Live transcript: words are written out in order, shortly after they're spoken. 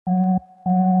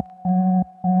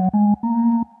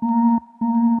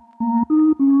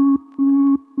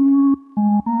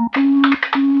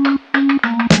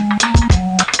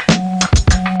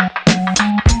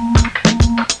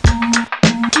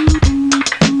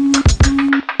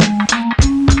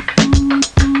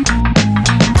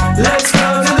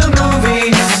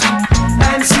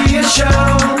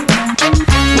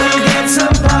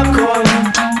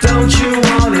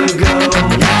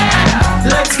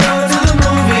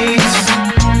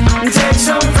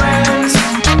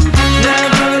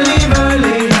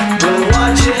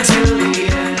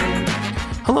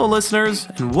listeners,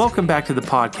 and welcome back to the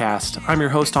podcast. I'm your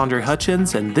host, Andre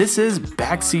Hutchins, and this is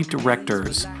Backseat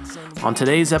Directors. On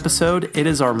today's episode, it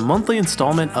is our monthly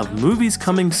installment of Movies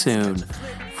Coming Soon.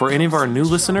 For any of our new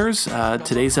listeners,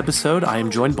 today's episode, I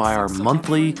am joined by our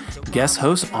monthly guest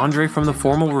host, Andre from The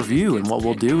Formal Review, and what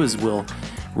we'll do is we'll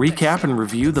recap and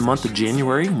review the month of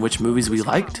January, which movies we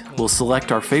liked. We'll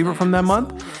select our favorite from that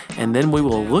month, and then we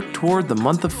will look toward the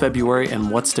month of February and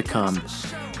what's to come.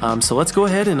 So let's go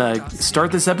ahead and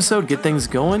start this episode, get things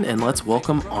going, and let's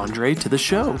welcome Andre to the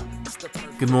show.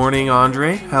 Good morning,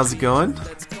 Andre. How's it going?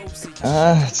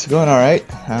 It's going all right.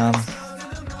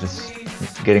 Just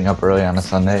getting up early on a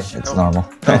Sunday. It's normal.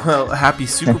 Well, happy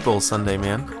Super Bowl Sunday,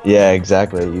 man. Yeah,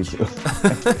 exactly. You too.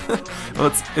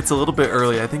 Well, it's a little bit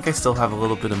early. I think I still have a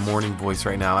little bit of morning voice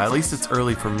right now. At least it's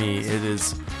early for me. It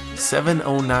is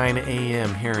 7:09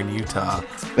 a.m. here in Utah.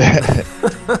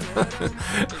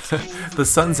 The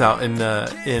sun's out in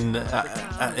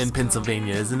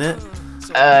Pennsylvania, isn't it?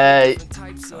 I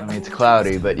mean, it's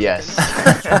cloudy, but yes.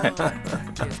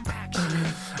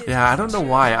 Yeah, I don't know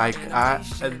why.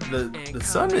 The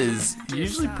sun is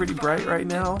usually pretty bright right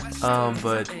now,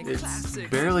 but it's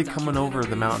barely coming over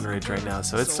the mountain ridge right now,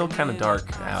 so it's still kind of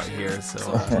dark out here.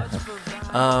 So,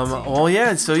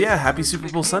 happy Super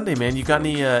Bowl Sunday, man. You got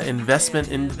any investment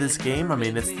into this game? I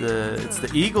mean, it's the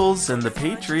Eagles and the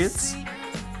Patriots.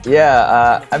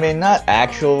 Yeah, I mean, not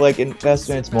actual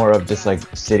investment. It's more of just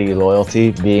city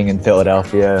loyalty. Being in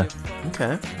Philadelphia,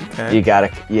 okay. You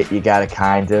gotta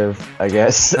kind of, I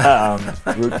guess,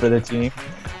 root for the team.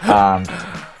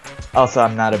 Also,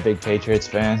 I'm not a big Patriots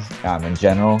fan in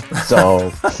general,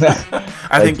 so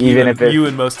I think even if you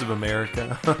and most of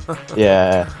America.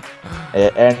 Yeah,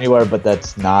 anywhere but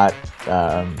that's not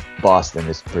Boston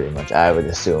is pretty much, I would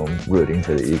assume, rooting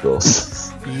for the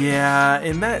Eagles. Yeah,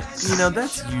 and that's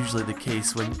usually the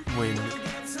case when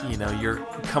you're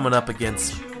coming up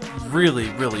against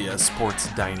really a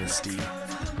sports dynasty,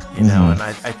 and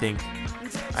I think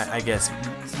I guess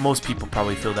most people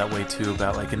probably feel that way too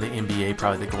about in the NBA,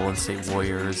 probably the Golden State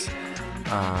Warriors.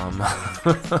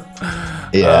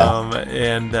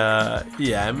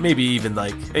 Maybe even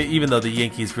though the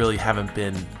Yankees really haven't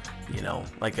been,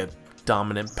 a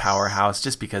dominant powerhouse,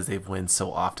 just because they've won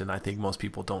so often, I think most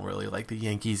people don't really like the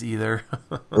Yankees either.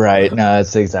 Right. No,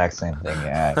 it's the exact same thing.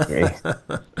 Yeah, I agree.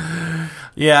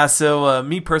 Yeah. So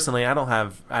me personally, I don't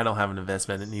have an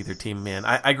investment in either team, man.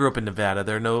 I grew up in Nevada.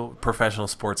 There are no professional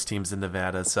sports teams in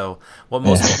Nevada. So what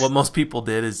most people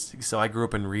did is, I grew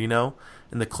up in Reno,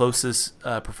 and the closest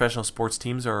professional sports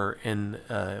teams are in,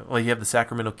 you have the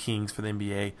Sacramento Kings for the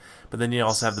NBA, but then you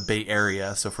also have the Bay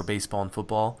Area, so for baseball and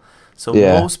football. So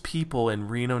most people in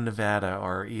Reno, Nevada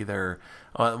are either,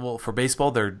 for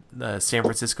baseball, they're San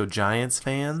Francisco Giants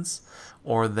fans,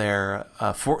 or they're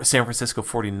San Francisco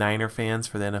 49er fans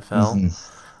for the NFL.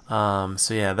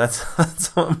 Mm-hmm.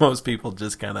 That's what most people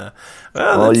just kind of,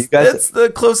 that's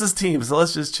the closest team, so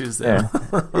let's just choose them.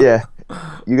 Yeah.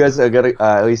 You guys are going to,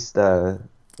 at least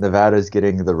Nevada's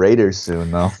getting the Raiders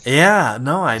soon, though. Yeah,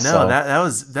 no, I know. So.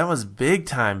 That was big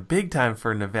time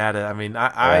for Nevada. I mean,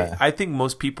 I think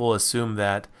most people assume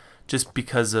that just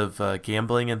because of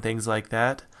gambling and things like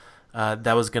that,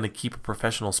 that was going to keep a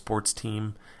professional sports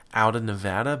team out of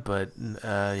Nevada. But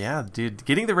dude,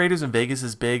 getting the Raiders in Vegas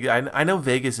is big. I know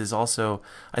Vegas is also.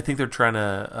 I think they're trying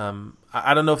to.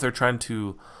 I don't know if they're trying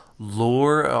to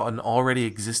lure an already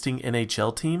existing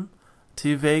NHL team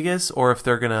to Vegas, or if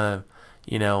they're gonna,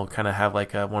 kind of have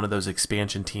one of those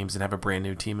expansion teams and have a brand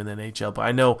new team in the NHL. But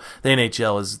I know the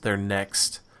NHL is their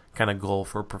next kind of goal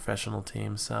for a professional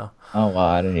team. So. Oh wow,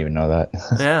 I didn't even know that.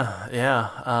 Yeah.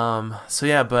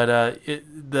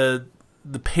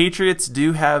 The Patriots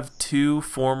do have two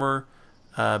former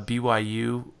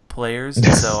BYU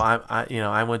players. So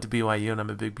I went to BYU and I'm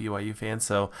a big BYU fan.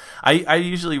 So I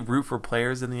usually root for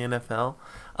players in the NFL.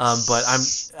 But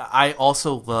I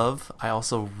also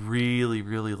really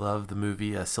love the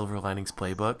movie Silver Linings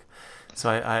Playbook. So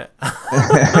I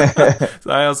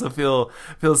also feel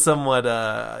somewhat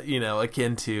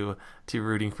akin to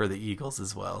rooting for the Eagles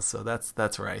as well. So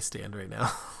that's where I stand right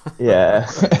now. Yeah,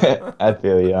 I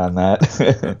feel you on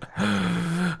that.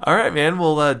 All right, man.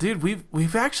 Well, dude,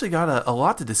 we've actually got a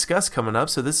lot to discuss coming up.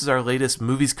 So this is our latest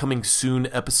Movies Coming Soon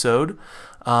episode,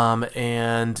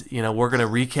 and we're gonna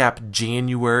recap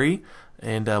January,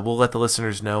 and we'll let the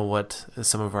listeners know what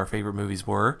some of our favorite movies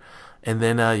were. And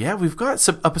then, we've got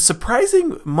a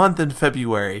surprising month in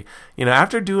February.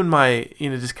 After doing my,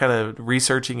 just kind of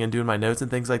researching and doing my notes and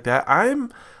things like that,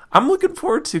 I'm looking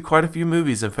forward to quite a few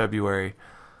movies in February.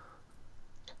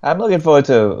 I'm looking forward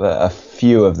to a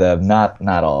few of them, not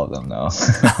all of them, though.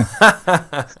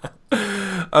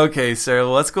 Okay,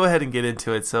 so let's go ahead and get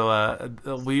into it. So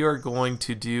we are going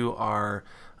to do our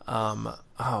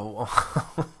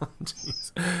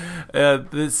jeez.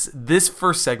 This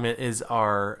first segment is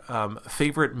our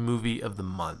favorite movie of the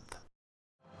month.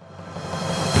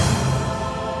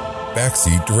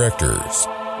 Backseat Directors.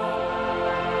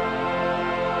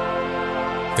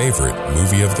 Favorite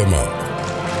movie of the month.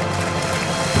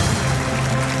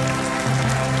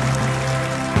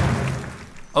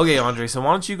 Okay, Andre, so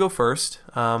why don't you go first?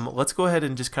 Let's go ahead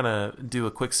and just kind of do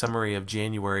a quick summary of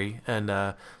January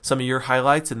and some of your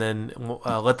highlights, and then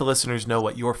let the listeners know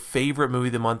what your favorite movie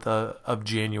of the month of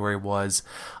January was.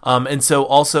 And so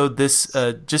also this,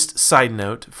 just side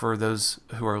note for those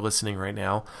who are listening right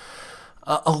now,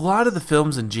 a lot of the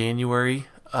films in January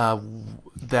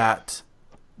that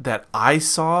I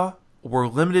saw were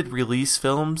limited release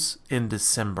films in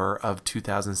December of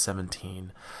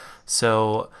 2017.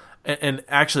 So... And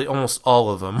actually, almost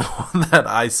all of them that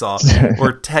I saw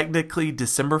were technically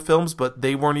December films, but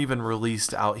they weren't even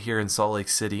released out here in Salt Lake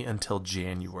City until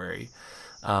January.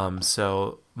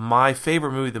 So my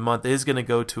favorite movie of the month is going to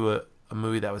go to a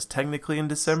movie that was technically in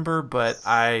December, but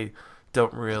I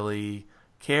don't really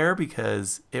care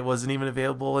because it wasn't even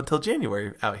available until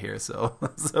January out here. So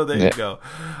there you go.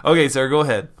 Okay, sir, go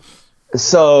ahead.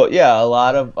 So yeah, a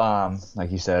lot of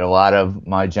like you said, a lot of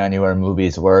my January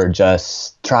movies were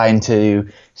just trying to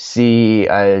see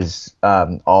as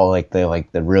all like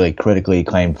the really critically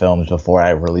acclaimed films before I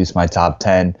released my top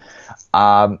 10,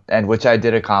 and which I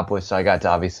did accomplish. So I got to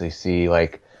obviously see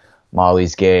like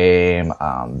Molly's Game,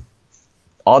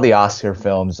 all the Oscar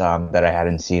films that I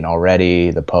hadn't seen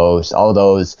already, The Post, all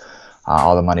those,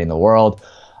 All the Money in the World,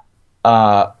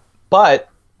 but.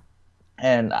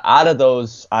 And out of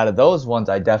those ones,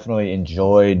 I definitely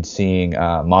enjoyed seeing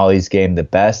Molly's Game the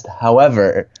best.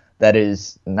 However, that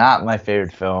is not my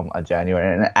favorite film of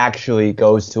January, and it actually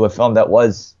goes to a film that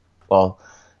was, well,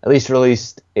 at least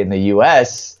released in the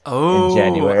U.S. in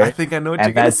January. I think I know what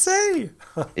you're gonna say.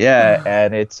 Yeah,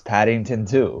 and it's Paddington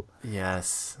 2.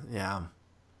 Yes, yeah.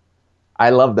 I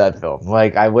love that film.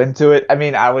 Like, I went to it. I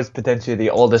mean, I was potentially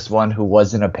the oldest one who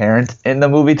wasn't a parent in the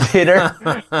movie theater.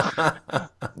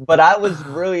 But I was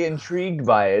really intrigued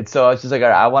by it. So I was just like, all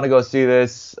right, I want to go see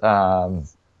this. And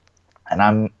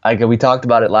I'm like, we talked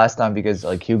about it last time because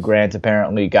like Hugh Grant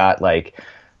apparently got like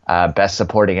Best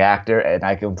Supporting Actor. And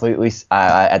I completely,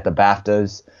 at the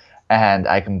BAFTAs. And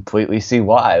I completely see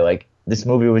why. Like, this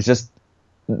movie was just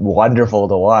wonderful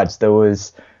to watch. There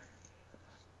was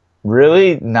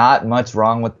really not much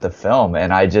wrong with the film,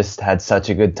 and I just had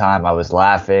such a good time. I was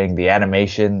laughing. The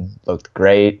animation looked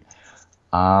great,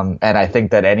 and I think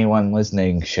that anyone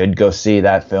listening should go see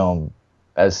that film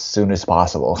as soon as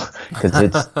possible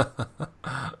because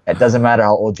it doesn't matter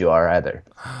how old you are either.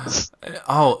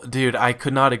 Oh, dude, I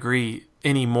could not agree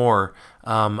anymore.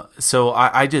 So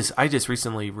I just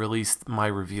recently released my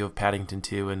review of Paddington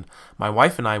 2, and my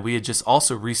wife and we had just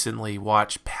also recently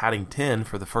watched Paddington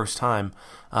for the first time,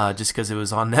 just because it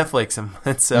was on Netflix,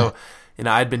 and so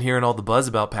I'd been hearing all the buzz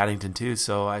about Paddington 2,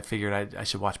 so I figured I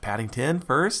should watch Paddington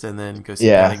first and then go see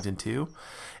Paddington 2.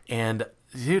 And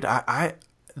dude,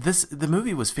 the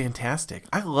movie was fantastic.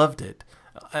 I loved it,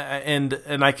 and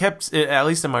I kept, at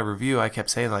least in my review, I kept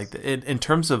saying like in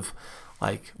terms of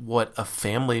like what a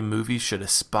family movie should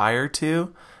aspire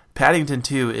to, Paddington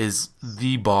 2 is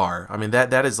the bar. I mean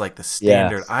that is like the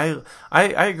standard. Yeah.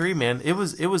 I agree, man. It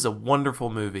was a wonderful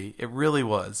movie. It really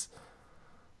was.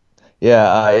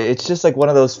 Yeah, it's just like one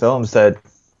of those films that,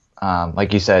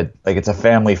 like you said, like it's a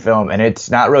family film, and it's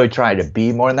not really trying to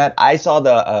be more than that. I saw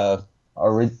the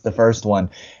first one,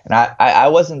 and I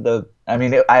wasn't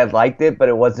I liked it, but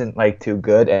it wasn't like too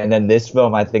good. And then this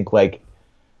film, I think like.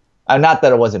 Not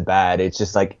that it wasn't bad. It's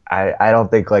just like I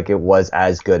don't think like it was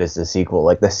as good as the sequel.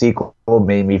 Like the sequel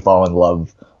made me fall in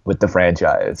love with the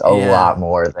franchise a lot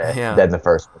more than the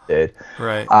first one did.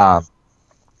 Right.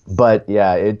 But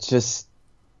yeah,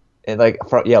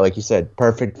 like you said,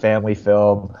 perfect family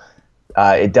film.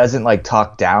 It doesn't like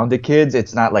talk down to kids.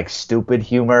 It's not like stupid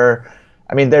humor.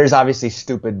 I mean, there's obviously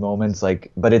stupid moments,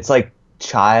 but it's like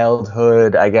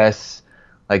childhood, I guess,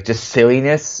 like just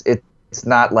silliness. It's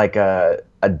not like a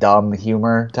dumb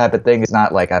humor type of thing. It's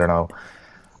not like, I don't know,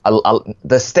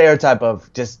 the stereotype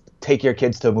of just take your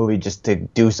kids to a movie just to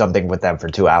do something with them for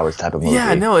 2 hours type of movie.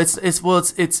 Yeah, no, it's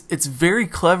very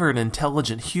clever and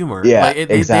intelligent humor. Yeah, like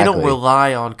exactly. They don't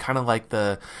rely on kind of like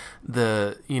the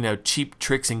cheap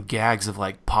tricks and gags of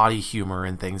like potty humor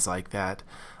and things like that.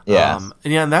 Yeah,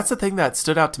 and that's the thing that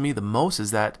stood out to me the most is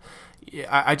that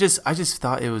I just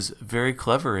thought it was very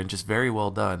clever and just very well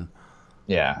done.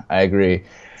 Yeah, I agree.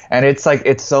 And it's like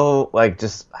it's so like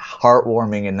just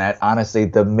heartwarming in that honestly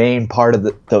the main part of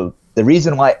the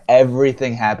reason why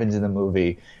everything happens in the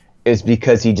movie is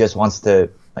because he just wants to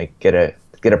like get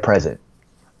a present.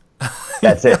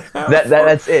 That's it.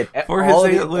 That's it. For his All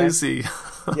of the Aunt events- Lucy.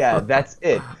 Yeah, that's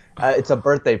it. It's a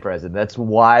birthday present. That's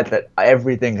why that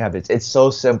everything happens. It's so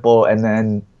simple, and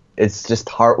then it's just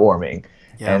heartwarming.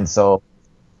 Yeah. And so,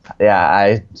 yeah,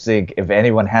 I think if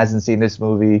anyone hasn't seen this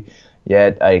movie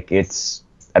yet, like it's.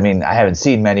 I mean, I haven't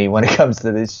seen many when it comes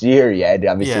to this year yet.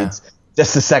 Obviously, Yeah. it's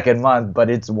just the second month, but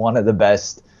it's one of the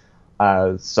best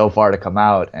so far to come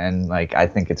out, and like I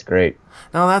think it's great.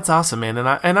 No, that's awesome, man,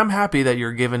 and I'm happy that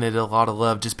you're giving it a lot of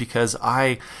love. Just because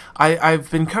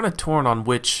I've been kind of torn on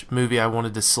which movie I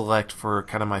wanted to select for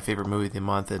kind of my favorite movie of the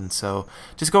month, and so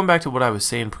just going back to what I was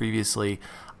saying previously,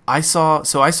 I saw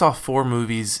 4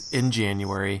 movies in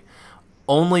January.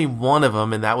 Only one of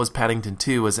them, and that was Paddington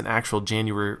 2, was an actual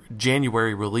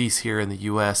January release here in the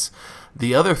U.S.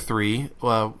 The other 3,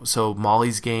 so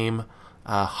Molly's Game,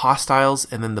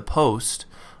 Hostiles, and then The Post,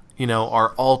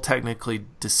 are all technically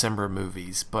December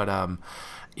movies. But I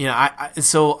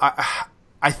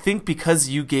think because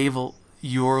you gave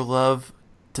your love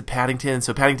to Paddington,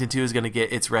 so Paddington 2 is going to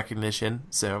get its recognition.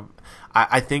 So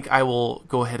I think I will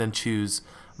go ahead and choose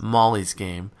Molly's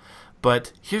Game.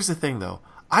 But here's the thing, though.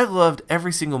 I loved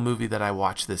every single movie that I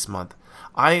watched this month.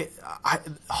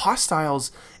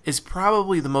 Hostiles is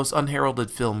probably the most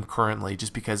unheralded film currently,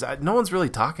 just because no one's really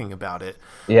talking about it.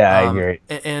 Yeah, I agree.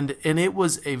 And it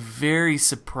was a very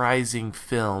surprising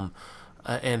film,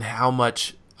 and how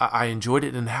much I enjoyed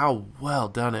it and how well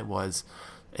done it was,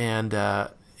 and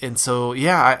so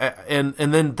yeah, and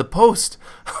then The Post,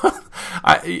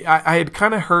 I had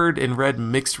kind of heard and read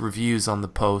mixed reviews on The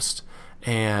Post,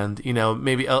 and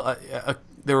maybe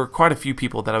there were quite a few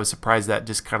people that I was surprised that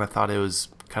just kind of thought it was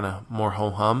kind of more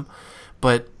ho-hum,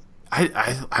 but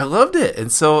I loved it.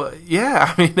 And so,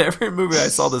 yeah, I mean, every movie I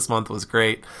saw this month was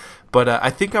great, but I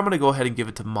think I'm going to go ahead and give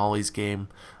it to Molly's Game.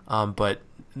 But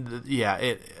yeah,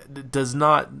 it does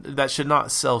not, that should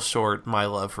not sell short my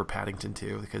love for Paddington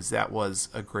 2, because that was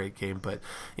a great game. But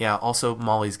yeah, also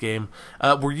Molly's Game.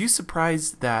 Were you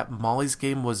surprised that Molly's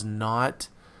Game was not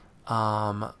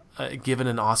given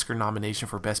an Oscar nomination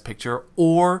for Best Picture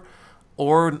or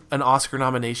an Oscar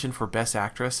nomination for Best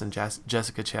Actress and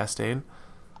Jessica Chastain?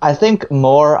 I think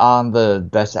more on the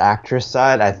Best Actress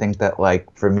side. I think that like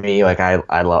for me, like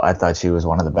I thought she was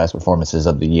one of the best performances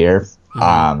of the year.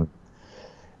 Mm-hmm.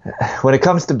 When it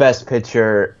comes to Best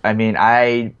Picture, I mean,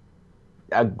 I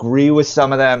agree with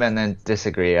some of them and then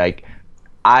disagree. Like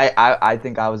I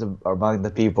think I was among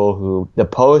the people who The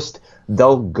Post,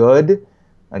 though good,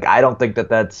 like I don't think that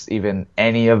that's even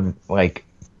any Tom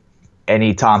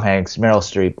Hanks, Meryl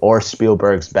Streep, or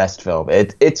Spielberg's best film.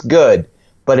 It's good,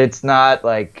 but it's not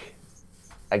like,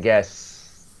 I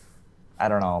guess, I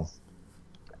don't know.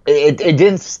 It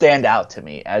didn't stand out to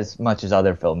me as much as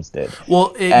other films did.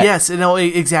 Well, yes,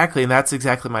 exactly, and that's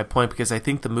exactly my point, because I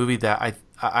think the movie that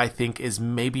I think is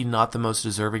maybe not the most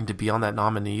deserving to be on that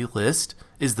nominee list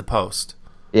is The Post.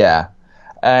 Yeah.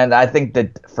 And I think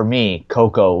that for me,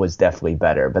 Coco was definitely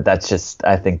better, but that's just,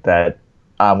 I think that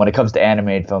when it comes to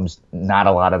animated films, not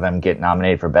a lot of them get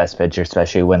nominated for Best Picture,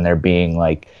 especially when they're being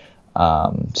like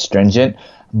stringent.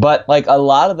 But like a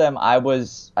lot of them I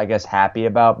was, I guess, happy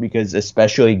about, because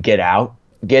especially Get Out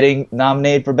getting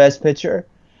nominated for Best Picture,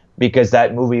 because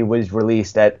that movie was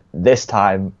released at this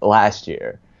time last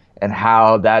year, and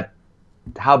how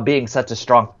being such a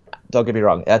strong, don't get me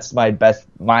wrong, that's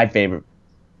my favorite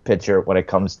picture when it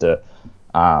comes to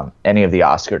any of the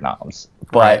Oscar noms,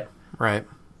 but right.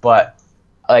 But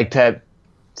like to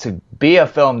be a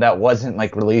film that wasn't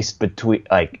like released between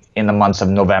like in the months of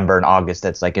November and August,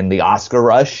 that's like in the Oscar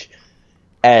rush,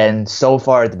 and so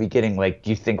far at the beginning, like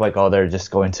you think like, oh, they're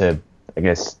just going to, I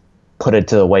guess, put it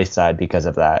to the wayside because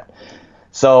of that.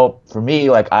 So for me,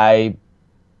 like I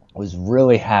was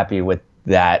really happy with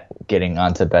that getting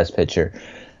onto Best Picture.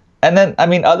 And then, I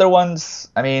mean, other ones,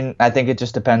 I mean, I think it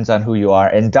just depends on who you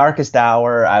are. In Darkest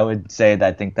Hour, I would say that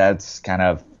I think that's kind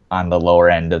of on the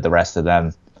lower end of the rest of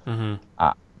them. Mm-hmm.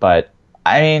 But,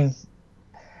 I mean,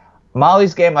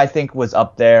 Molly's Game, I think, was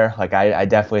up there. Like, I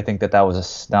definitely think that was a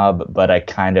snub, but I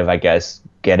kind of, I guess,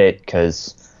 get it,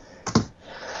 because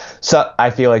I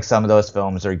feel like some of those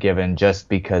films are given just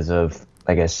because of,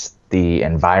 I guess, the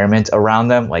environment around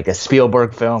them. Like a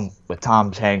Spielberg film with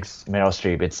Tom Hanks, Meryl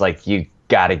Streep, it's like you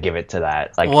gotta give it to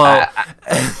that. Like, well,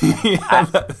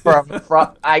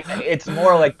 it's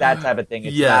more like that type of thing.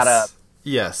 It's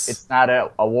not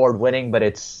a award winning, but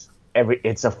it's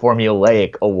it's a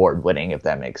formulaic award winning, if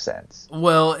that makes sense.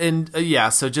 Well, and yeah,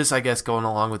 so just I guess going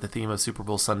along with the theme of Super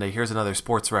Bowl Sunday, here's another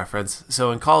sports reference.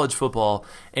 So in college football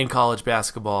and college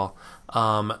basketball,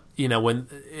 when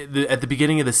at the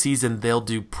beginning of the season they'll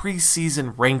do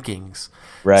preseason rankings.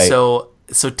 Right. So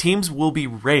teams will be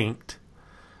ranked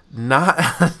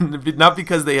not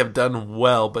because they have done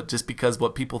well, but just because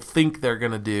what people think they're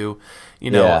going to do,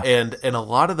 and a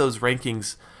lot of those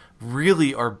rankings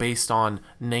really are based on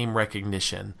name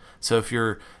recognition. So if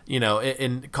you're,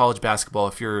 in college basketball,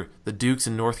 if you're the Dukes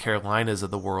and North Carolinas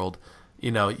of the world,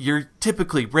 you're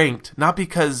typically ranked not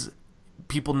because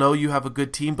people know you have a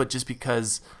good team, but just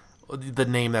because the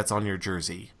name that's on your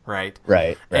jersey, right?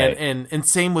 Right. And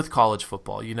same with college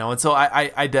football, and so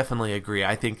I definitely agree.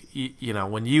 I think,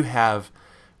 when you have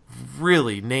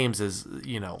really names as,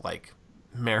 like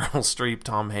Meryl Streep,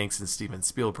 Tom Hanks, and Steven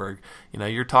Spielberg,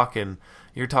 you're talking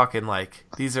like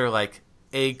these are like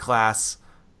A-class,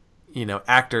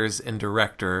 actors and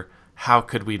director. How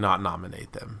could we not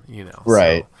nominate them?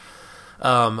 Right.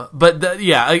 So, but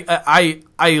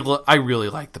I really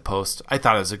liked The Post. I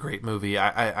thought it was a great movie.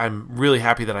 I'm really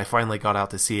happy that I finally got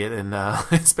out to see it, and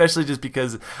especially just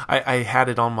because I had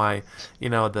it on my,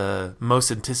 the most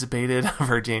anticipated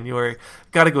for January.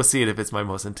 Got to go see it if it's my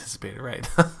most anticipated, right?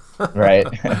 Right.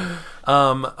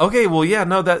 Okay. Well, yeah.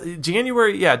 No, that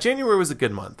January. Yeah, January was a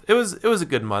good month. It was a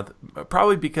good month,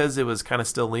 probably because it was kind of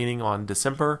still leaning on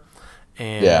December.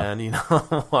 And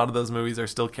a lot of those movies are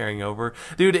still carrying over,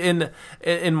 dude.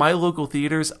 In my local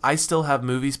theaters, I still have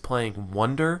movies playing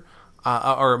Wonder,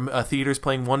 or theaters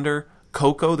playing Wonder.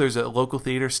 Coco, there's a local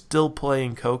theater still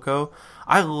playing Coco.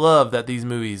 I love that these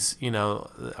movies,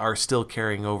 are still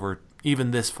carrying over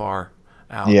even this far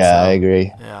out. Yeah, I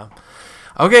agree. Yeah.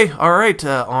 Okay, all right,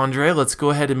 Andre, let's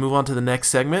go ahead and move on to the next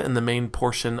segment and the main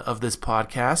portion of this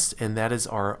podcast, and that is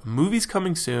our movies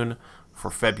coming soon for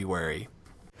February.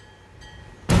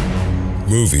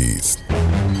 Movies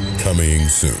coming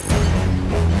soon.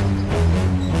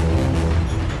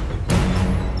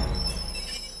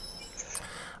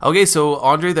 Okay, so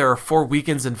Andre, there are 4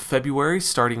 weekends in February,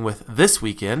 starting with this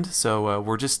weekend. So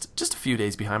we're just a few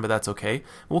days behind, but that's okay.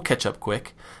 We'll catch up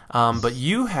quick. But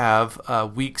you have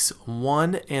weeks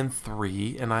 1 and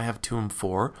 3, and I have 2 and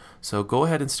 4. So go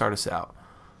ahead and start us out.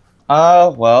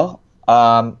 One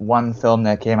film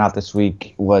that came out this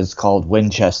week was called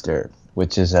Winchester,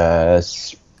 which is a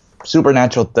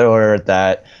supernatural thriller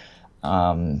that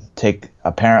it's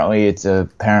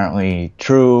apparently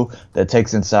true, that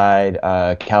takes inside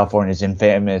California's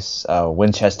infamous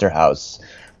Winchester House.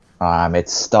 It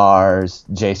stars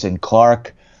Jason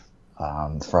Clarke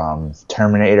from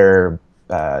Terminator,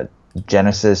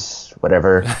 Genesis,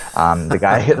 whatever.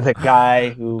 The guy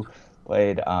who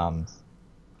played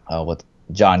with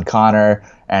John Connor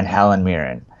and Helen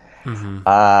Mirren.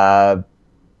 Mm-hmm.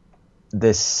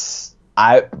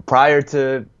 Prior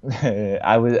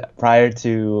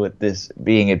to this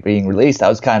being released, I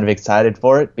was kind of excited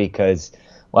for it because,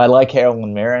 I like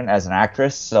Helen Mirren as an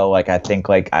actress, so I think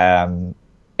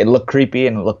it looked creepy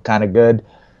and it looked kind of good.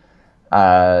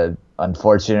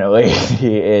 Unfortunately,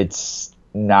 it's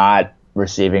not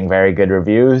receiving very good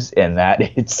reviews in that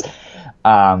it's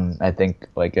I think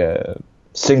a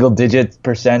single-digit %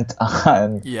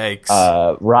 on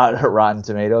Yikes. Rotten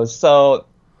Tomatoes, so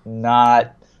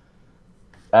not.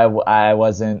 I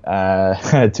wasn't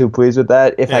too pleased with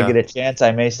that. If I get a chance,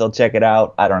 I may still check it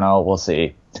out. I don't know. We'll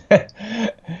see.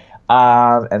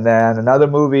 And then another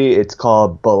movie, it's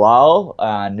called Bilal,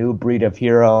 A New Breed of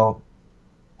Hero,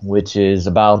 which is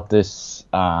about this,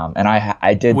 and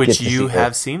I did which get to you see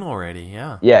have it. seen already,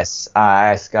 yeah. Yes,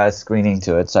 I got a screening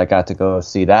to it, so I got to go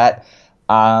see that.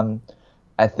 I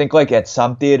think at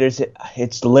some theaters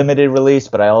it's limited release,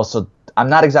 but I'm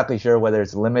not exactly sure whether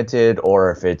it's limited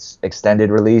or if it's extended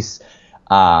release,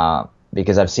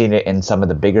 because I've seen it in some of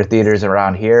the bigger theaters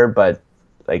around here, but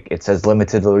it says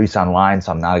limited release online,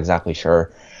 so I'm not exactly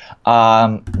sure.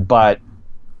 But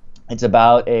it's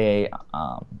about a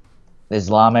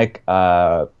Islamic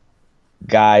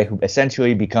guy who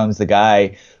essentially becomes the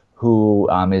guy who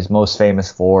is most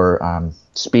famous for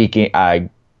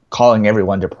calling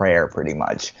everyone to prayer, pretty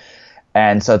much.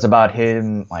 And so it's about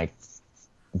him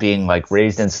being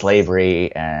raised in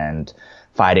slavery and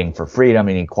fighting for freedom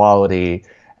and equality,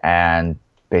 and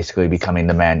basically becoming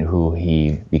the man who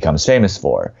he becomes famous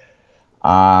for.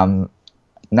 Not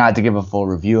to give a full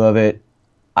review of it,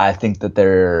 I think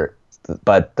that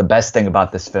but the best thing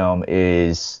about this film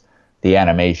is the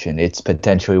animation. It's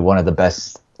potentially one of the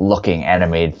best looking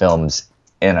animated films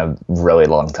in a really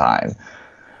long time.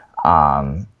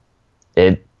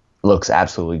 It looks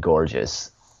absolutely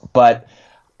gorgeous. But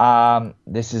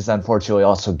This is unfortunately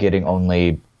also getting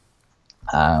only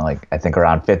I think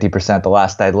around 50% the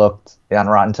last I looked on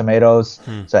Rotten Tomatoes.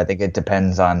 So I think it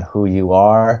depends on who you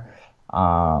are.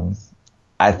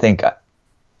 I think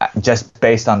just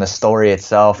based on the story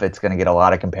itself, it's going to get a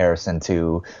lot of comparison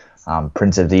to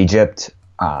Prince of Egypt.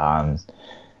 And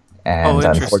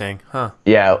interesting. Huh.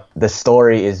 Yeah, the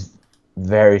story is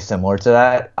very similar to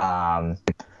that.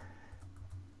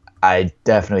 I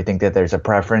definitely think that there's a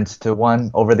preference to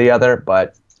one over the other,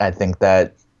 but I think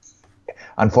that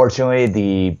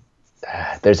unfortunately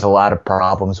there's a lot of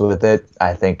problems with it,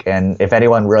 I think. And if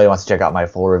anyone really wants to check out my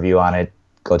full review on it,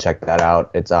 go check that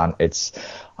out. It's on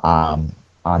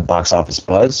Box Office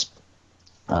Buzz.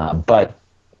 But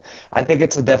I think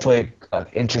it's definitely an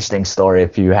interesting story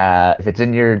if it's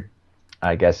in your,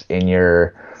 I guess, in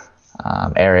your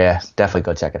area. Definitely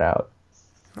go check it out.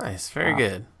 Nice, very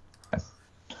good.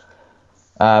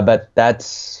 But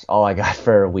that's all I got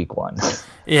for week one.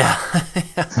 Yeah.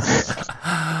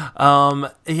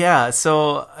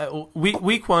 So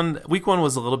week one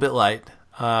was a little bit light.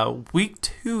 Week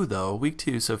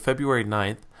two, so February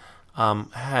 9th,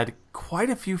 had quite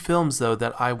a few films though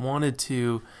that I wanted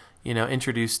to,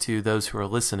 introduce to those who are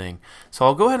listening. So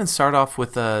I'll go ahead and start off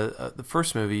with the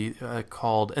first movie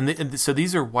called, so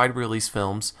these are wide release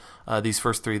films. These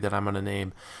first three that I'm going to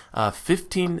name,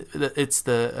 it's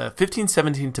the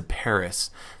 1517 to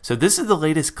Paris. So this is the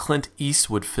latest Clint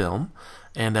Eastwood film.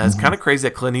 And it's kind of crazy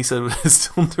that Clint Eastwood is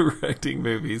still directing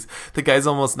movies. The guy's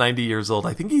almost 90 years old.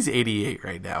 I think he's 88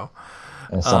 right now.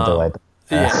 Something like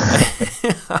that.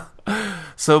 Yeah.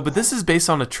 So, but this is based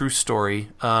on a true story.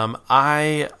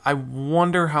 I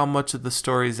wonder how much of the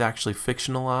story is actually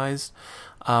fictionalized.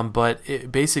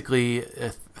 But basically,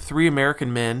 three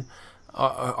American men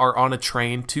are on a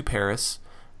train to Paris,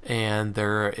 and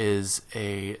there is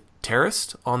a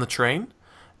terrorist on the train,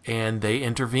 and they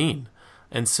intervene.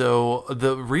 And so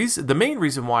the main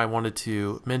reason why I wanted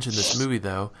to mention this movie,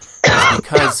 though, is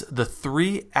because the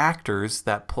three actors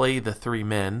that play the three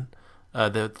men,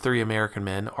 the three American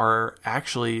men, are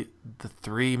actually the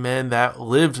three men that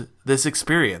lived this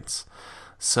experience.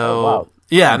 So, wow.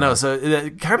 Yeah, no, so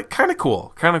kind of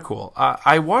cool.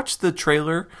 I watched the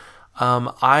trailer.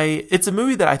 It's a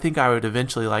movie that I think I would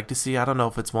eventually like to see. I don't know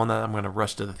if it's one that I'm going to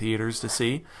rush to the theaters to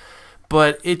see,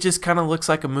 but it just kind of looks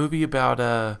like a movie about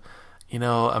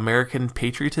American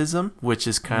patriotism, which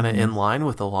is kind of in line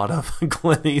with a lot of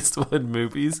Clint Eastwood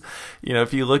movies.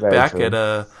 If you look back at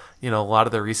a lot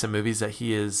of the recent movies that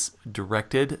he has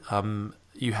directed,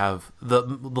 you have the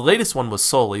latest one was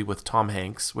Sully with Tom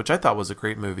Hanks, which I thought was a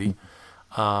great movie.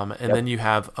 Then you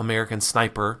have American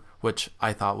Sniper, which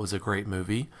I thought was a great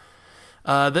movie.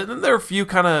 Then there are a few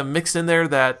kind of mixed in there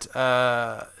that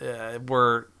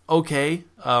were okay.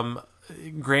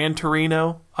 Gran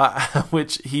Torino,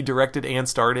 which he directed and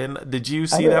starred in. Did you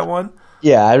see that one?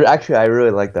 Yeah, I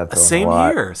really like that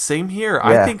film. Same here.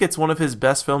 Yeah. I think it's one of his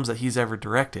best films that he's ever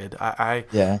directed.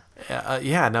 No,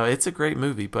 it's a great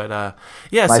movie. But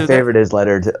my favorite is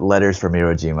Letters from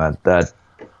Iwo Jima.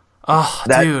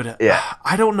 Dude, yeah.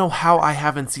 I don't know how I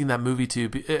haven't seen that movie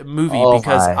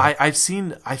because I've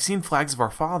seen Flags of Our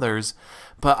Fathers,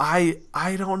 but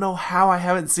I don't know how I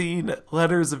haven't seen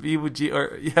Letters of Iwo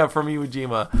Jima from Iwo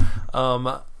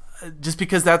Jima. Just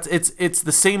because it's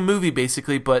the same movie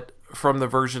basically, but from the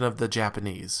version of the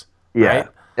Japanese. Yeah, right?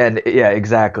 And yeah,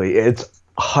 exactly. It's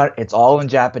all in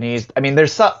Japanese. I mean,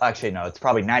 there's some actually no, it's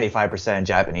probably 95% in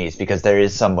Japanese because there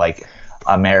is some like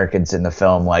Americans in the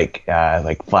film, like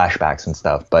flashbacks and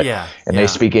stuff. But they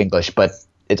speak English, but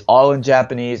it's all in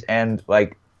Japanese. And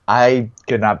like I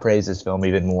could not praise this film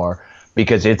even more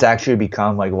because it's actually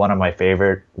become like one of my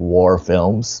favorite war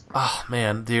films. Oh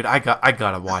man, dude, I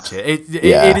gotta watch it.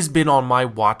 It has been on my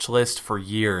watch list for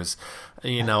years,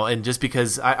 and just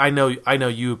because I know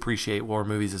you appreciate war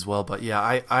movies as well, but yeah,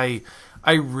 I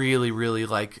really really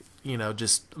like.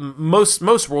 Just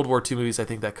most World War II movies I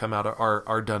think that come out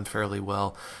are done fairly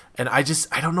well, and I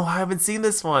don't know how I haven't seen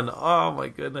this one. Oh my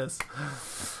goodness.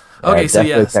 Okay, so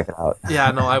yes, check it out.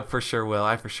 Yeah, no, I for sure will.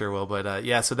 But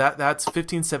so that's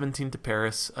 1517 to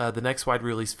Paris. The next wide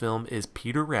release film is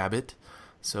Peter Rabbit.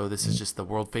 So this is just the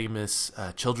world famous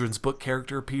children's book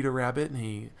character Peter Rabbit, and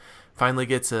he finally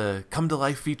gets a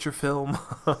come-to-life feature film.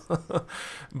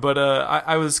 But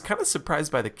I was kind of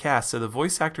surprised by the cast. So the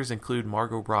voice actors include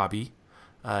Margot Robbie,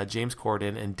 James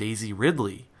Corden, and Daisy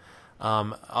Ridley,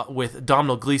 with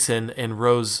Domhnall Gleeson and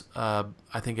Rose,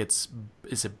 I think is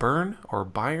it Byrne or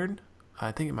Byrne?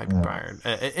 I think it might be Byrne.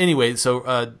 Anyway,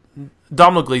 so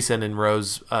Domhnall Gleeson and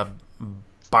Rose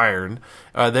Byrne,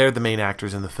 they're the main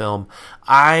actors in the film.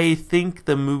 I think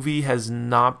the movie has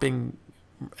not been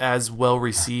as well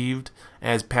received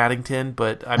as Paddington,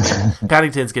 but I mean,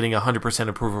 Paddington's getting 100%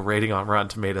 approval rating on Rotten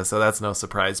Tomatoes, so that's no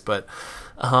surprise. But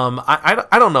I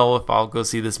don't know if I'll go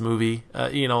see this movie.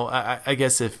 I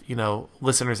guess if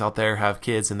listeners out there have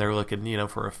kids and they're looking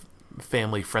for a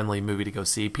family-friendly movie to go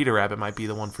see, Peter Rabbit might be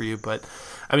the one for you. But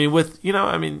I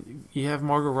mean, you have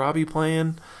Margot Robbie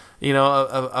playing,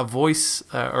 a voice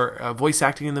or a voice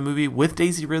acting in the movie with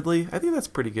Daisy Ridley. I think that's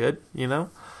pretty good.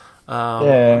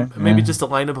 Maybe just a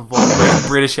lineup of all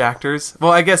British actors.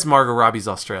 Well, I guess Margot Robbie's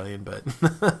Australian, but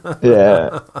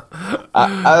yeah,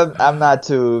 I'm not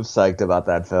too psyched about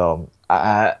that film.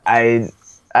 I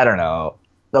don't know.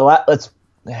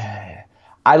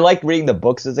 I like reading the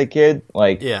books as a kid.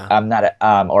 I'm not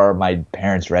or my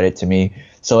parents read it to me,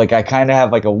 so I kind of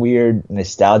have a weird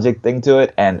nostalgic thing to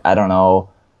it, and I don't know.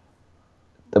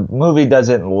 The movie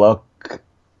doesn't look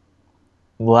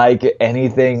like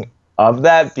anything of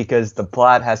that because the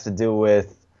plot has to do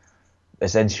with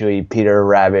essentially Peter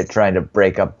Rabbit trying to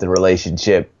break up the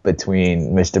relationship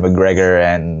between Mr. McGregor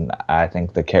and I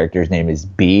think the character's name is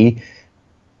Bee,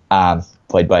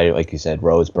 played by, like you said,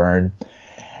 Rose Byrne,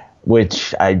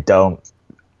 which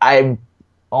I'm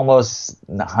almost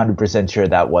 100% sure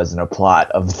that wasn't a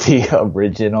plot of the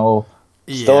original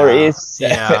stories.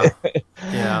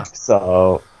 Yeah.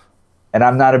 So, and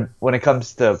I'm not when it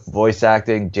comes to voice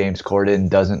acting, James Corden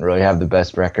doesn't really have the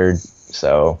best record.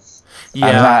 So,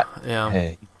 yeah.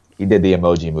 He did the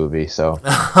Emoji Movie, so.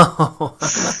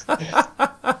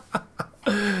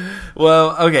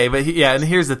 Well, okay, but and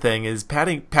here's the thing: is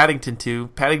Paddington 2.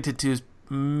 Paddington 2 is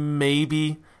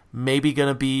maybe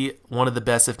gonna be one of the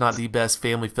best, if not the best,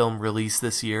 family film release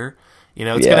this year.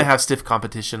 It's going to have stiff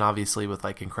competition, obviously, with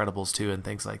Incredibles 2 and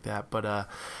things like that. But,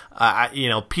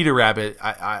 Peter Rabbit,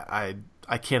 I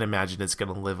can't imagine it's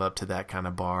going to live up to that kind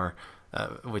of bar,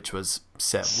 which was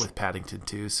set with Paddington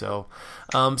 2. So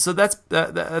that's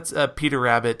Peter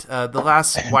Rabbit. The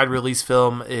last wide release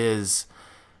film is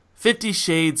 50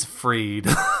 Shades Freed.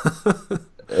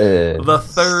 The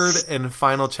third and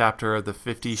final chapter of the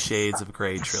 50 Shades of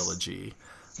Grey trilogy.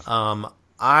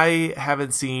 I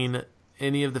haven't seen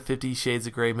any of the 50 Shades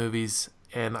of Grey movies,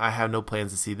 and I have no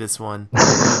plans to see this one.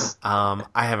 I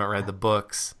haven't read the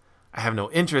books. I have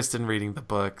no interest in reading the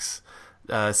books.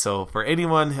 So for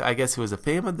anyone, I guess, who is a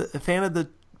fan of the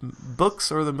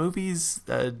books or the movies,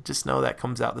 just know that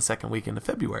comes out the second weekend of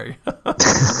February.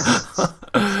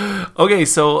 Okay,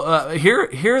 so here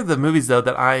are the movies, though,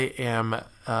 that I am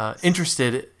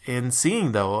interested in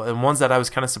seeing, though, and ones that I was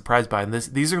kind of surprised by. And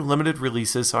these are limited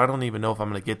releases, so I don't even know if I'm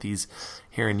going to get these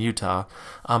here in Utah.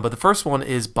 But the first one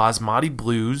is Basmati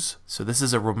Blues. So this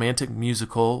is a romantic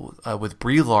musical with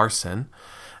Brie Larson.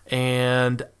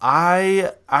 And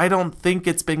I don't think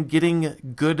it's been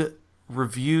getting good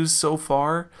reviews so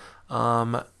far.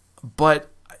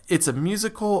 But it's a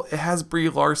musical. It has Brie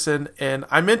Larson, and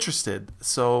I'm interested.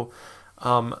 So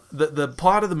the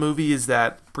plot of the movie is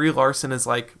that Brie Larson is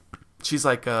she's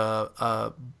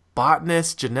a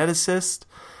botanist, geneticist,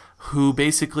 who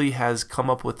basically has come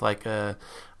up with a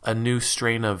new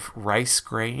strain of rice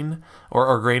grain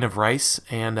or grain of rice,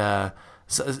 and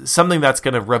something that's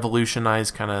going to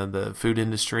revolutionize kind of the food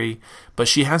industry. But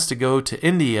she has to go to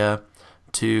India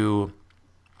to,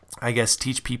 I guess,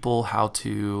 teach people how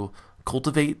to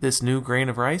cultivate this new grain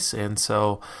of rice. And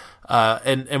so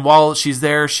and while she's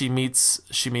there, she meets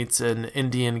an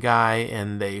Indian guy,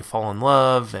 and they fall in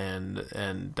love, and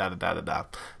da da da da da.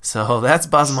 So that's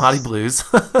Basmati Blues.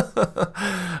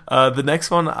 The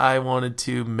next one I wanted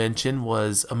to mention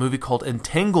was a movie called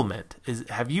Entanglement.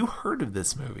 Have you heard of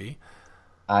this movie?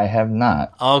 I have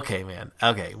not. Okay, man.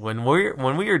 Okay, when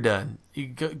we are done, you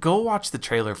go watch the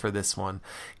trailer for this one.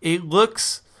 It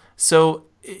looks so.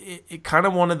 It kind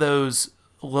of one of those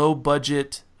low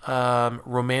budget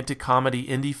romantic comedy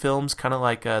indie films, kind of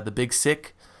like The Big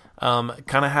Sick. Kind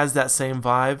of has that same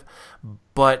vibe,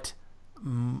 but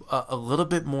a little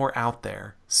bit more out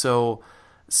there. So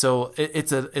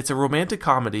it's a romantic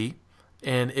comedy,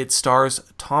 and it stars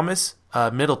Thomas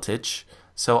Middleditch.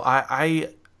 So I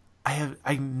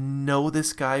know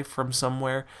this guy from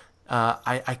somewhere.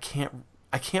 I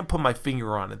can't put my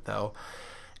finger on it, though.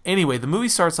 Anyway, the movie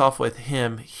starts off with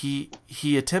him. He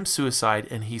attempts suicide,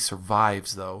 and he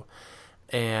survives, though.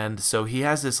 And so he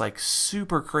has this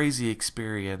super crazy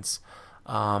experience,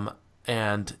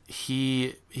 and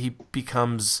he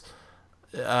becomes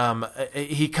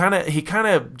he kind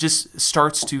of just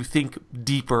starts to think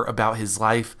deeper about his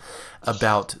life,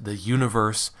 about the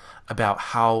universe, about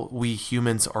how we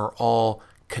humans are all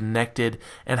connected,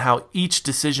 and how each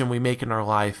decision we make in our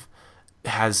life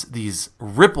has these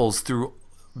ripples through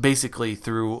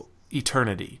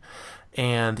eternity.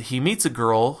 and he meets a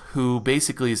girl who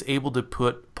basically is able to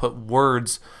put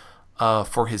words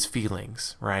for his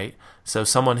feelings, right? So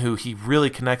someone who he really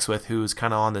connects with, who's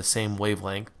kind of on the same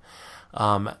wavelength.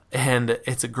 And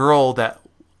it's a girl that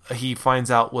he finds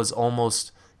out was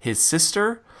almost his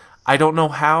sister. I don't know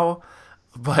how,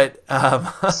 but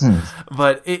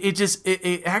but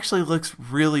it actually looks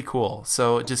really cool.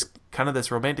 So just kind of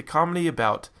this romantic comedy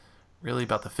about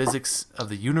the physics of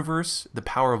the universe, the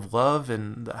power of love,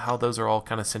 and how those are all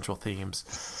kind of central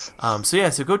themes.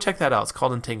 So go check that out. It's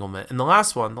called Entanglement. And the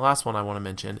last one I want to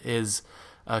mention is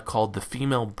called The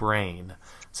Female Brain.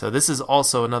 So this is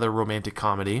also another romantic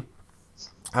comedy.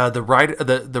 The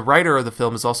writer of the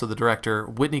film is also the director,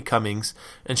 Whitney Cummings,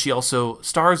 and she also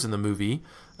stars in the movie.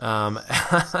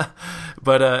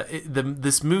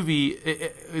 This movie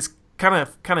is kind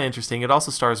of interesting. It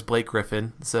also stars Blake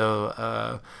Griffin,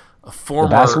 so a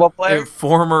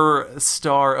former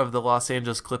star of the Los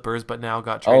Angeles Clippers, but now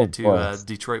got traded to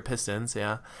Detroit Pistons.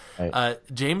 Yeah, right.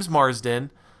 James Marsden,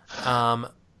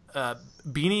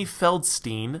 Beanie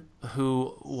Feldstein,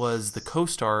 who was the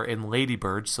co-star in Lady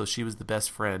Bird, so she was the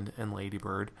best friend in Lady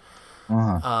Bird.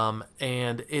 Uh-huh.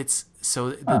 And it's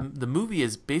the movie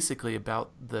is basically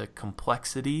about the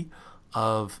complexity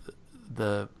of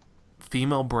the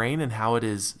female brain and how it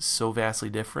is so vastly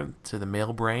different to the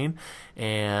male brain,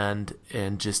 and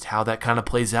just how that kind of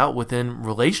plays out within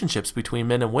relationships between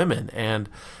men and women. And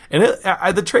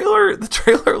the trailer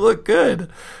looked good,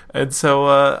 and so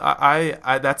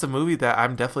I that's a movie that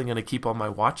I'm definitely going to keep on my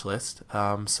watch list.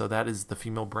 So that is The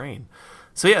Female Brain.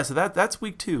 So that's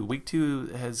week 2. Week 2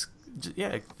 has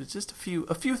it's just a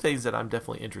few things that I'm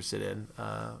definitely interested in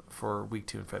for week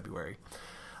 2 in February.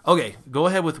 Okay, go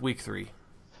ahead with week 3.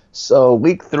 So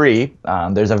week 3,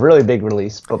 there's a really big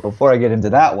release, but before I get into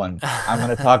that one, I'm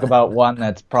going to talk about one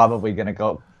that's probably going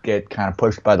to get kind of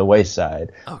pushed by the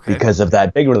wayside because of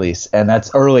that big release, and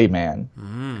that's Early Man.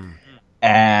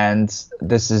 And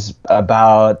this is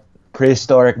about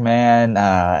prehistoric man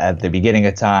at the beginning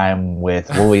of time with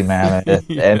woolly mammoth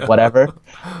and whatever.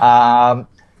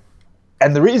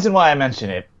 And the reason why I mention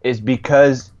it is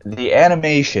because the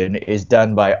animation is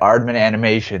done by Aardman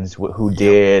Animations, who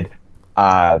did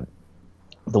the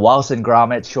Wallace and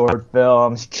Gromit short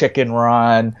films, Chicken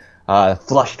Run,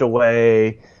 Flushed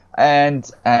Away, and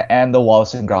the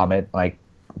Wallace and Gromit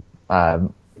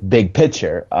big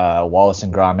picture, Wallace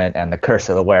and Gromit and The Curse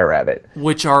of the Were-Rabbit,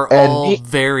 which are all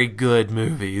very good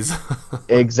movies.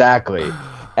 Exactly.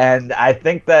 And I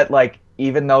think that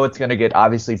even though it's going to get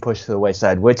obviously pushed to the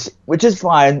wayside, which is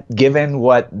fine given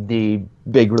what the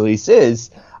big release is,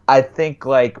 I think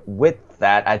with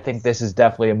that, I think this is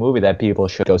definitely a movie that people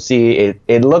should go see.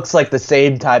 It looks like the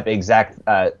same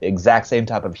exact same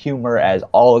type of humor as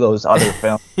all of those other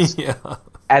films. Yeah.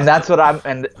 And that's what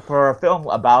and for a film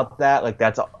about that,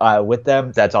 that's with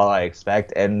them, that's all I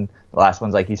expect. And the last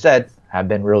ones, like you said, have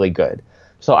been really good.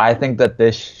 So I think that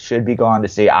this should be going to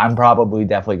see. I'm probably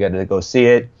definitely going to go see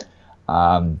it,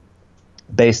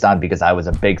 based on because I was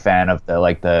a big fan of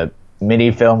the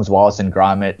mini films, Wallace and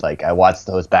Gromit. I watched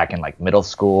those back in middle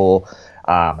school.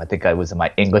 I think I was in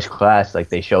my English class.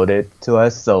 They showed it to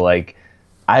us. So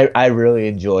I really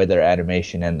enjoy their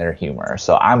animation and their humor.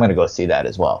 So I'm going to go see that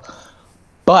as well.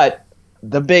 But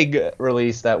the big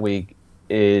release that week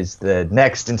is the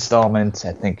next installment.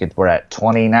 I think we're at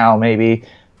 20 now, maybe,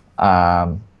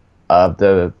 of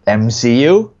the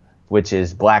MCU, which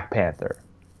is Black Panther.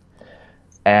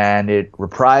 And it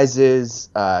reprises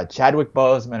Chadwick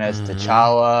Boseman as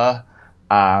T'Challa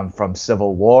from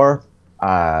Civil War,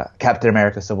 Captain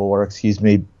America Civil War,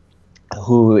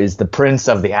 who is the prince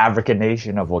of the African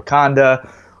nation of Wakanda,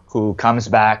 who comes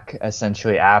back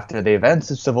essentially after the events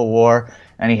of Civil War,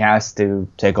 and he has to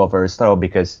take over his throne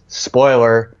because,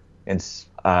 spoiler, in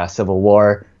Civil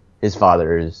War, his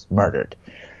father is murdered.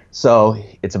 So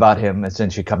it's about him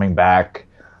essentially coming back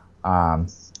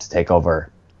to take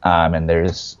over. And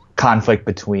there's conflict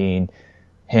between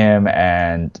him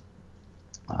and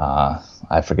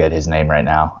I forget his name right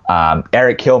now.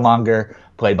 Eric Killmonger,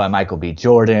 played by Michael B.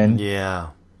 Jordan. Yeah.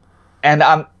 And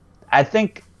I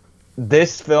think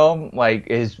this film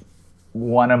is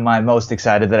one of my most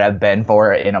excited that I've been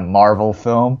for in a Marvel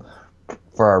film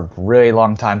for a really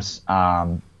long time.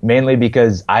 Mainly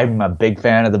because I'm a big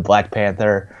fan of the Black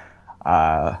Panther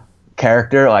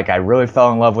character. I really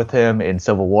fell in love with him in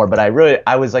Civil War, but I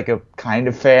was a kind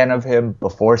of fan of him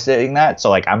before seeing that.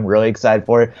 So I'm really excited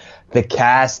for it. The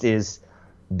cast is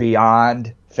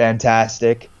beyond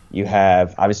fantastic. You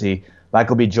have obviously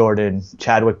Michael B. Jordan,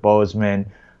 Chadwick Boseman.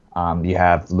 You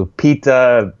have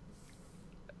Lupita.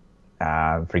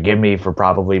 Forgive me for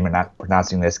probably not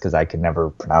pronouncing this because I can never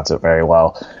pronounce it very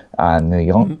well.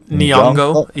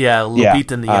 Nyong'o. Yeah,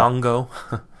 Lupita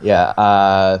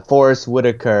Nyong'o. Forrest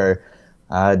Whitaker,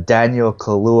 Daniel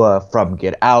Kaluuya from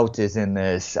Get Out is in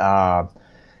this.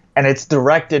 And it's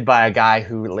directed by a guy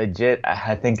who legit,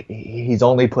 I think he's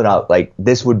only put out, like,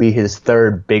 this would be his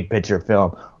third big picture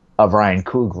film, of Ryan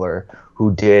Coogler,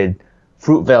 who did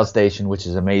Fruitvale Station, which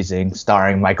is amazing,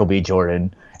 starring Michael B.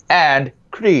 Jordan, and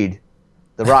Creed,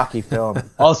 the Rocky film,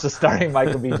 also starring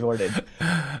Michael B. Jordan.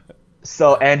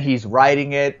 So, and he's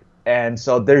writing it, and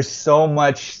so there's so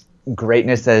much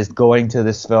greatness that is going to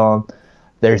this film.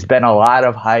 There's been a lot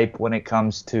of hype when it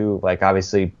comes to, like,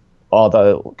 obviously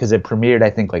because it premiered, I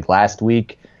think, like last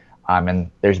week, and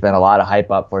there's been a lot of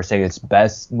hype up for saying it's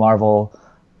best Marvel.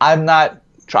 I'm not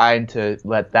trying to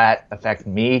let that affect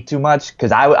me too much,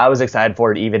 because I was excited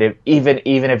for it even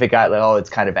if it got like, oh, it's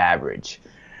kind of average.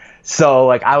 So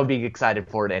like I would be excited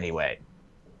for it anyway.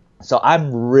 So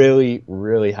I'm really,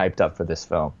 really hyped up for this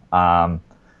film, and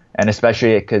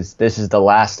especially because this is the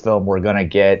last film we're gonna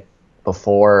get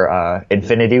before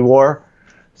Infinity War,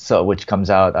 which comes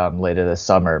out later this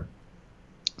summer.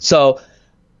 So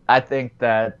I think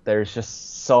that there's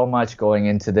just so much going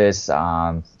into this.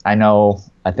 I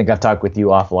think I've talked with you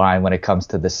offline when it comes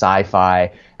to the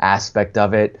sci-fi aspect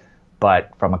of it,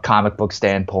 but from a comic book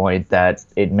standpoint, that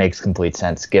it makes complete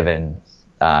sense given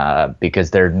because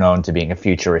they're known to being a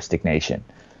futuristic nation.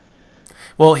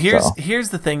 Well, here's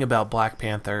the thing about Black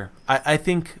Panther. I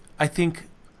think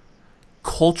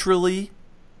culturally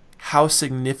how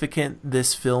significant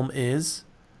this film is.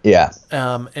 Yeah.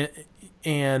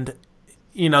 And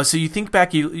you know, so you think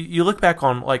back, you look back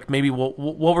on like maybe what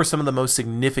were some of the most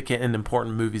significant and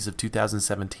important movies of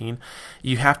 2017.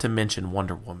 You have to mention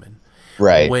Wonder Woman,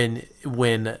 right?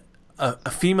 When a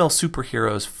female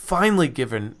superhero is finally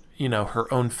given, you know,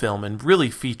 her own film and really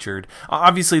featured.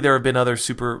 Obviously, there have been other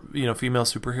female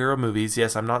superhero movies.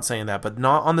 Yes, I'm not saying that, but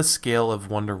not on the scale of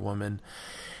Wonder Woman.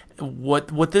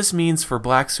 What this means for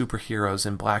black superheroes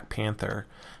in Black Panther,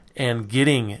 and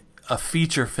getting a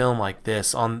feature film like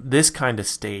this on this kind of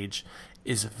stage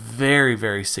is very,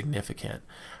 very significant.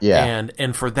 Yeah.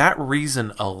 And for that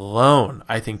reason alone,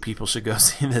 I think people should go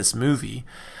see this movie.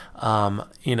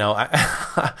 You know,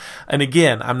 and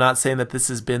again, I'm not saying that this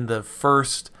has been the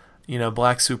first, you know,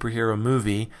 black superhero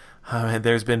movie.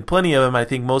 There's been plenty of them. I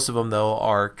think most of them though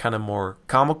are kind of more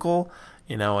comical,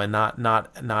 you know, and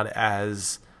not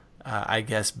as I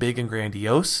guess big and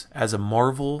grandiose as a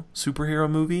Marvel superhero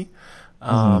movie.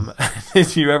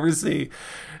 Did you ever see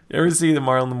the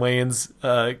Marlon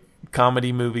Wayans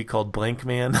comedy movie called Blank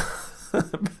Man?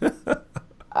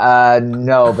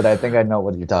 No, but I think I know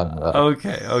what you're talking about.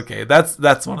 Okay.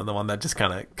 That's one of the one that just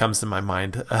kind of comes to my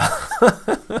mind,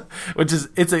 which is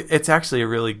it's actually a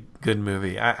really good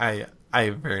movie. I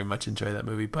very much enjoy that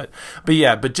movie, but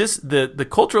just the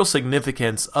cultural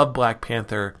significance of Black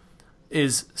Panther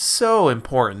is so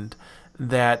important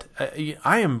that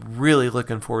I am really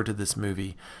looking forward to this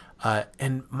movie.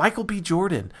 And Michael B.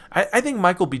 Jordan, I think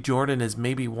Michael B. Jordan is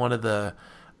maybe one of the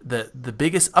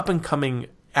biggest up and coming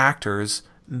actors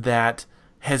that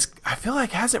I feel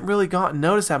like hasn't really gotten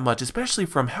noticed that much, especially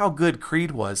from how good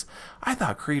Creed was. I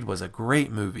thought Creed was a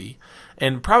great movie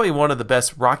and probably one of the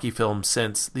best Rocky films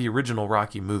since the original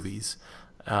Rocky movies.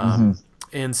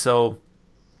 And so,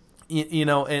 you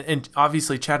know, and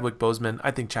obviously Chadwick Boseman, I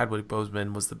think Chadwick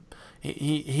Boseman was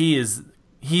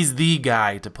he's the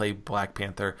guy to play Black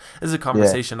Panther. This is a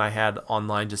conversation I had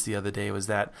online just the other day, was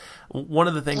that one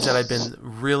of the things that I've been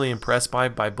really impressed by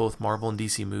both Marvel and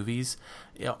DC movies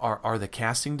are the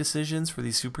casting decisions for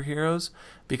these superheroes,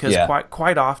 because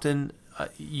quite often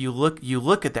you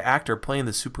look at the actor playing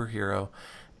the superhero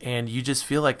and you just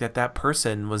feel like that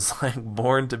person was like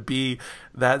born to be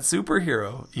that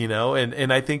superhero, you know?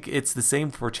 And I think it's the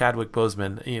same for Chadwick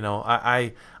Boseman. You know,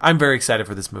 I'm very excited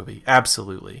for this movie.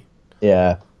 Absolutely.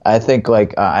 Yeah. I think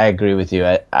like I agree with you.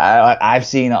 I've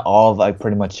seen all of like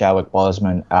pretty much Chadwick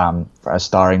Boseman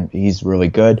starring. He's really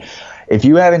good. If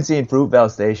you haven't seen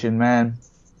Fruitvale Station, man,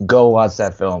 go watch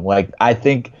that film. Like I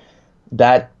think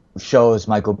that shows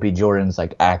Michael B. Jordan's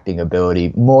like acting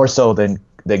ability more so than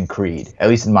Creed, at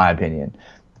least in my opinion.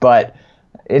 But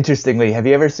interestingly, have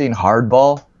you ever seen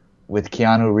Hardball with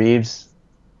Keanu Reeves?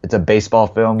 It's a baseball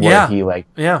film where he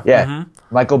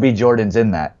Michael B. Jordan's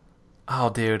in that. Oh,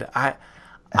 dude, I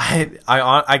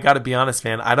got to be honest,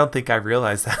 man. I don't think I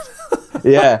realized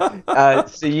that.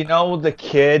 So you know the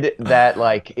kid that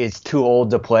like is too old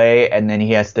to play, and then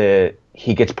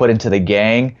he gets put into the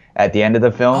gang at the end of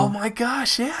the film. Oh my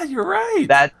gosh, yeah, you're right.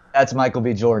 That's Michael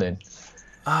B. Jordan.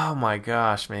 Oh my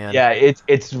gosh, man. Yeah,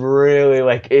 it's really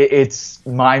like it's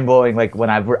mind blowing. Like when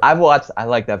I've watched, I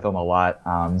like that film a lot.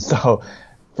 So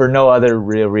for no other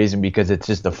real reason because it's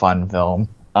just a fun film.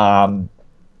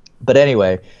 But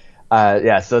anyway,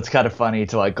 so it's kind of funny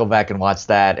to like go back and watch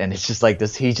that, and it's just like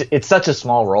this. It's such a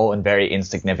small role and very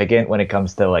insignificant when it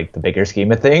comes to like the bigger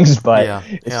scheme of things, but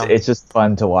it's just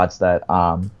fun to watch that.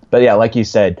 But yeah, like you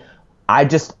said,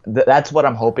 that's what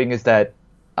I'm hoping is that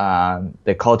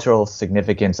the cultural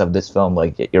significance of this film.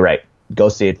 Like you're right, go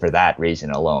see it for that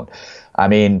reason alone. I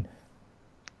mean,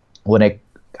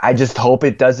 I just hope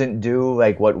it doesn't do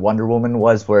like what Wonder Woman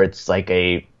was, where it's like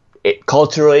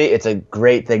culturally it's a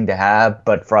great thing to have,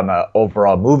 but from an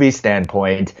overall movie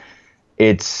standpoint,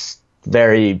 it's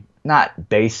very not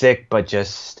basic, but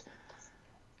just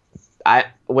I'm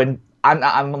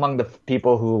among the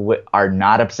people who are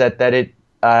not upset that it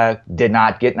did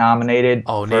not get nominated.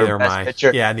 Oh, neither am I.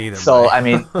 Picture. Yeah, neither. So I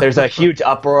mean, there's a huge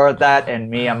uproar at that,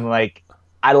 and I'm like,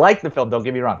 I like the film. Don't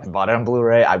get me wrong. I bought it on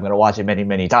Blu-ray. I'm gonna watch it many,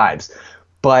 many times,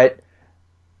 but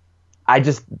I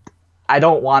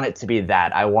don't want it to be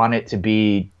that. I want it to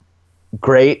be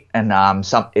great, and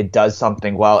it does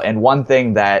something well. And one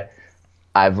thing that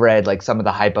I've read, like some of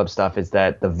the hype up stuff, is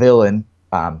that the villain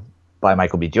by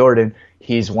Michael B. Jordan,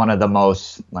 he's one of the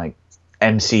most like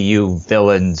MCU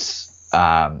villains.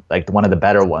 Like one of the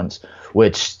better ones,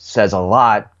 which says a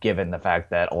lot given the fact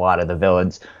that a lot of the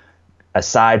villains,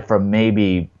 aside from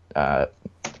maybe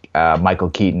Michael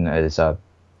Keaton, is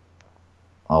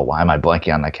why am I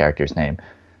blanking on that character's name?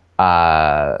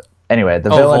 Anyway, the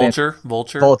villain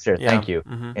Vulture. Yeah. Thank you.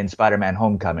 Mm-hmm. In Spider-Man: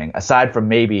 Homecoming, aside from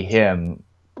maybe him,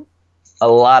 a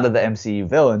lot of the MCU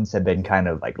villains have been kind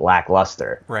of like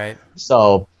lackluster. Right.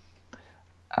 So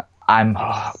I'm.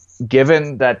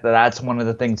 Given that that's one of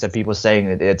the things that people saying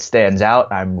that it stands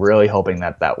out, I'm really hoping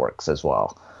that works as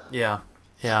well. Yeah.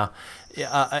 And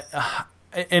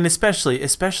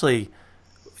especially,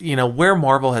 where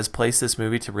Marvel has placed this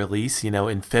movie to release,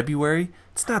 in February,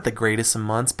 it's not the greatest of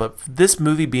months, but this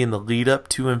movie being the lead up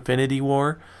to Infinity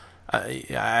War,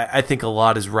 I think a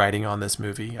lot is riding on this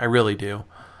movie. I really do.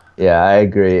 Yeah, I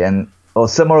agree. And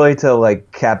similarly to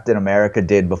like Captain America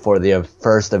did before the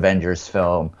first Avengers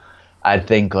film, I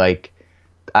think like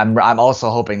I'm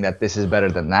also hoping that this is better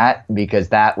than that, because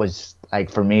that was like,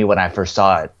 for me, when I first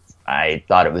saw it, I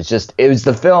thought it was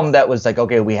the film that was like,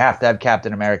 okay, we have to have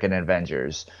Captain America and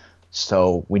Avengers,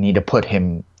 so we have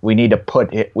to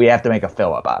make a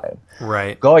film about it.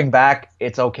 Right. Going back,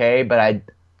 it's okay, but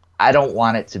I don't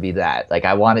want it to be that. Like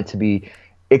I want it to be,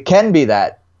 it can be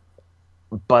that,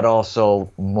 but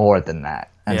also more than that.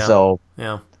 And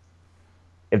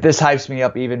if this hypes me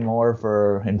up even more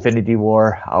for Infinity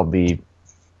War, I'll be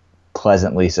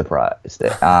pleasantly surprised.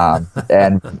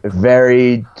 And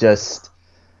very just,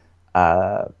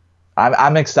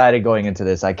 I'm excited going into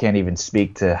this. I can't even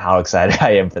speak to how excited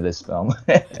I am for this film.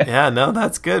 Yeah, no,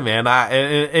 that's good, man.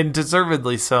 And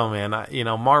deservedly so, man.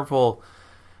 Marvel,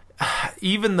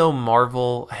 even though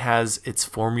Marvel has its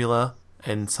formula,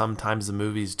 and sometimes the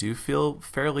movies do feel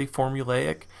fairly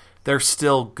formulaic, they're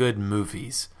still good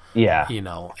movies. Yeah.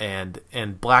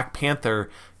 And Black Panther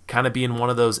kind of being one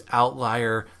of those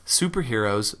outlier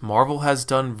superheroes, Marvel has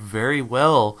done very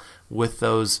well with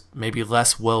those maybe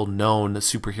less well-known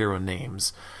superhero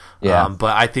names. Yeah.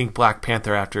 But I think Black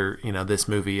Panther, after, this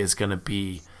movie, is going to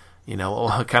be, kind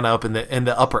of up in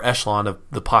the upper echelon of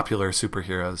the popular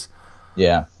superheroes.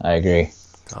 Yeah, I agree.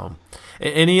 So,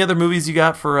 any other movies you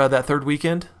got for that third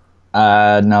weekend?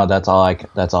 No, that's all I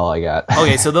got.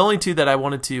 Okay, so the only two that I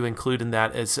wanted to include in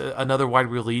that is another wide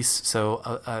release.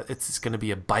 So it's going to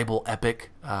be a Bible epic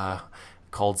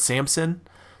called Samson.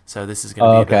 So this is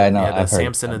going to be the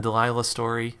Samson and Delilah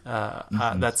story.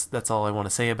 That's all I want to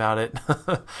say about it.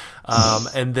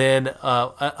 And then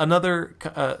another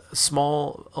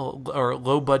small or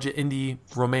low budget indie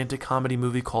romantic comedy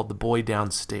movie called The Boy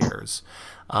Downstairs.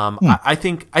 I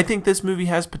think this movie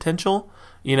has potential.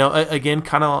 Again,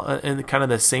 kind of in kind of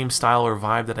the same style or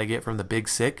vibe that I get from The Big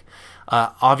Sick.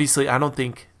 Obviously, I don't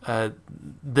think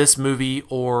this movie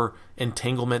or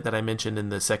Entanglement that I mentioned in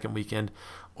the second weekend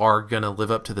are going to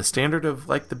live up to the standard of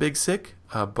like The Big Sick,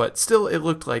 but still, it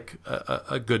looked like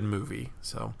a good movie.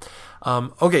 So,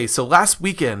 okay, so last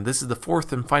weekend, this is the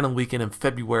fourth and final weekend in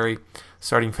February,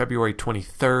 starting February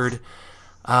 23rd.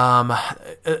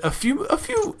 A few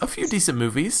decent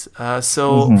movies.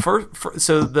 So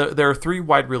there are three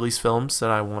wide release films that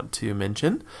I want to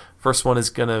mention. First one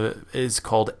is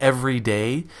called Every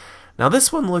Day. Now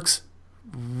this one looks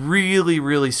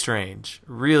really strange.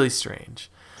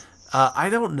 I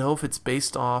don't know if it's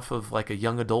based off of like a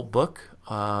young adult book,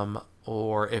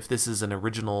 or if this is an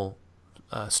original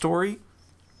story.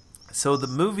 So the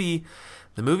movie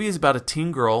is about a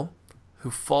teen girl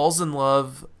who falls in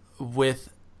love with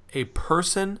a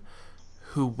person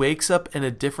who wakes up in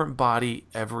a different body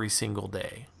every single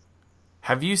day.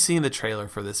 Have you seen the trailer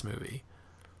for this movie?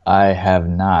 I have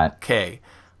not. Okay.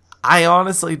 I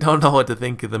honestly don't know what to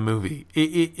think of the movie.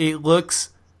 It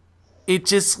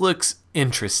just looks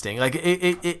interesting. Like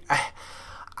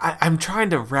I'm trying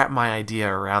to wrap my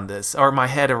idea around this, or my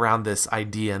head around this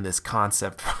idea and this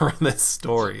concept for this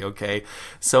story. Okay,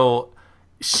 so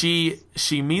she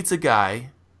meets a guy,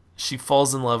 she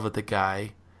falls in love with the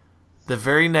guy. The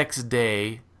very next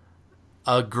day,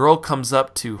 a girl comes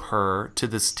up to her, to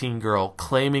this teen girl,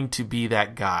 claiming to be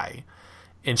that guy,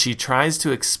 and she tries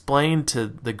to explain to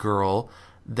the girl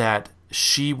that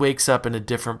she wakes up in a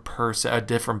different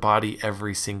body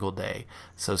every single day.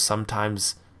 So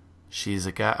sometimes she's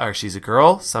a guy, or she's a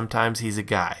girl, sometimes he's a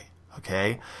guy.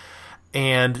 Okay?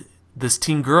 And this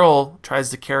teen girl tries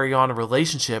to carry on a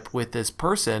relationship with this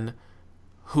person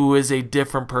who is a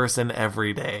different person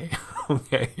every day.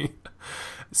 Okay?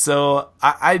 So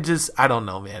I don't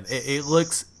know, man. It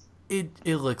looks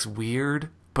weird,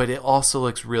 but it also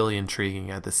looks really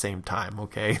intriguing at the same time.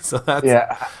 Okay, so that's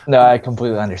No, I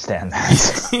completely understand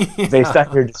that based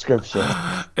on your description.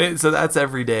 So that's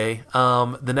every day.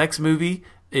 The next movie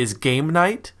is Game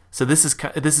Night. So this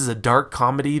is a dark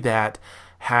comedy that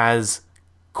has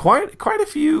quite a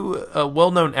few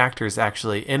well-known actors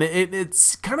actually, and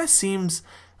it's kind of seems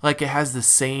like it has the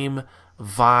same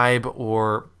vibe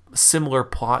or similar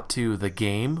plot to The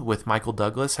Game with Michael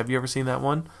Douglas. Have you ever seen that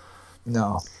one?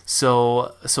 No.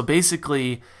 So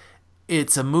basically,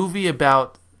 it's a movie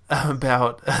about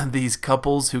these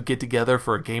couples who get together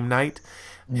for a game night.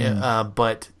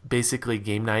 But basically,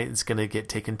 game night is going to get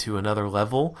taken to another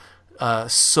level.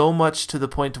 So much to the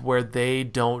point where they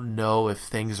don't know if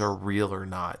things are real or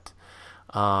not.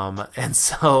 And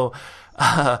so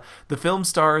the film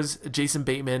stars Jason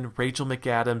Bateman, Rachel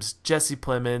McAdams, Jesse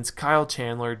Plemons, Kyle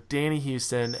Chandler, Danny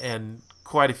Houston, and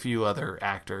quite a few other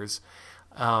actors.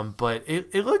 But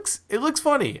it looks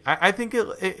funny. I think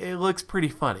it looks pretty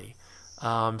funny.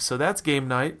 So that's Game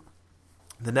Night.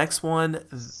 The next one,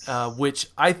 which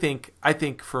I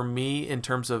think for me in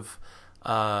terms of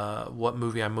what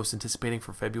movie I'm most anticipating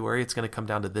for February, it's going to come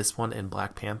down to this one and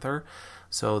Black Panther.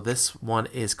 So this one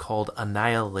is called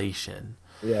Annihilation.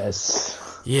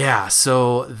 Yes. Yeah,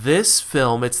 so this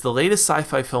film, it's the latest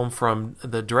sci-fi film from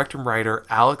the director and writer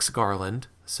Alex Garland.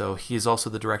 So he is also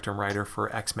the director and writer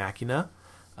for Ex Machina.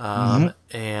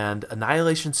 And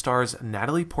Annihilation stars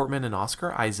Natalie Portman and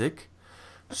Oscar Isaac.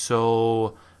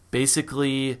 So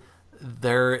basically,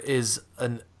 there is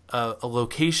a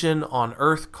location on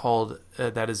Earth called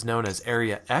that is known as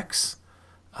Area X.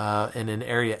 And in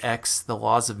Area X, the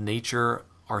laws of nature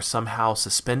are somehow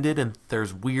suspended, and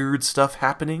there's weird stuff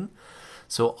happening.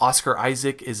 So Oscar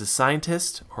Isaac is a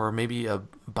scientist, or maybe a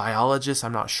biologist.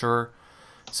 I'm not sure.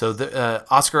 So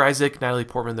Oscar Isaac, Natalie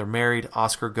Portman, they're married.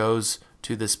 Oscar goes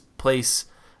to this place,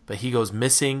 but he goes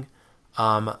missing.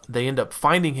 They end up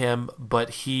finding him,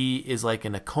 but he is like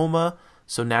in a coma.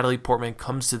 So Natalie Portman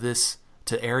comes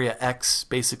to Area X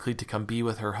basically to come be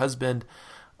with her husband,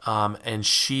 and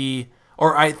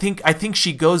I think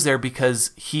she goes there because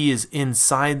he is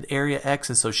inside Area X,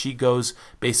 and so she goes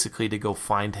basically to go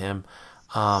find him.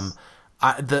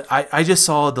 I just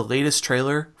saw the latest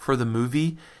trailer for the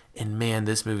movie. And man,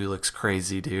 this movie looks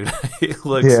crazy, dude. It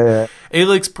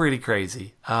looks pretty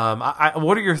crazy.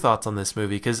 What are your thoughts on this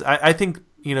movie? Because I think,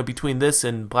 between this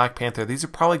and Black Panther, these are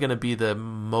probably going to be the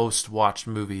most watched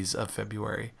movies of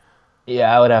February.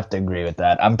 Yeah, I would have to agree with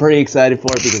that. I'm pretty excited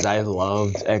for it because I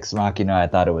loved Ex Machina. I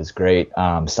thought it was great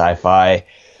sci-fi.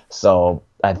 So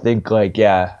I think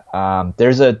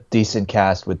there's a decent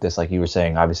cast with this, like you were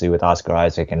saying, obviously with Oscar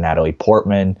Isaac and Natalie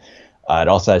Portman. It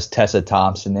also has Tessa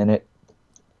Thompson in it,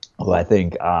 who I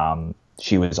think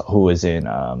who was in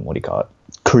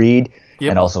Creed, yep,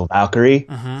 and also Valkyrie.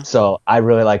 Mm-hmm. So I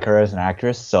really like her as an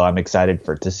actress. So I'm excited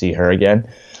to see her again.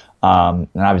 And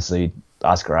obviously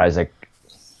Oscar Isaac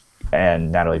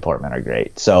and Natalie Portman are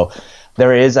great. So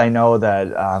I know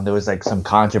that there was some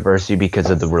controversy because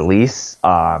of the release.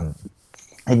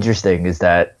 Interesting is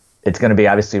that it's going to be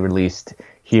obviously released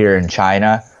here in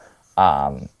China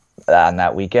on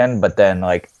that weekend, but then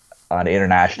on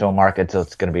international markets, so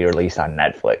it's going to be released on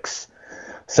Netflix.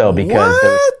 So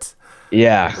because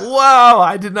wow,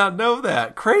 I did not know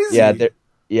that. Crazy.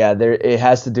 It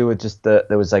has to do with just there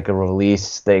was a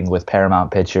release thing with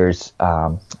Paramount Pictures.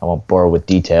 I won't bore with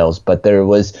details, but there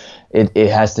was it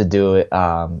has to do with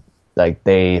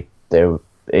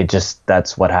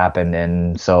that's what happened.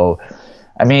 And so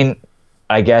I mean,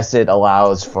 I guess it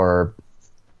allows for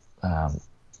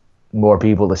more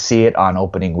people to see it on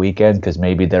opening weekend, because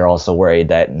maybe they're also worried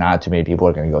that not too many people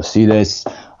are going to go see this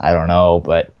I don't know,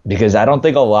 but because I don't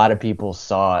think a lot of people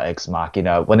saw Ex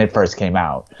Machina when it first came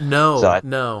out.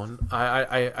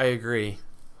 I agree.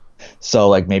 So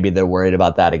like maybe they're worried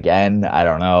about that again. I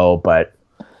don't know, but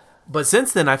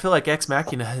since then I feel like Ex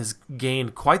Machina has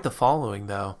gained quite the following,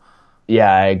 though.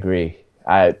 Yeah, I agree.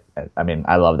 I mean,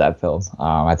 I love that film.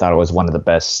 I thought it was one of the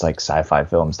best like sci-fi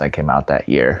films that came out that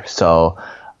year. So,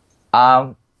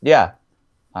 yeah.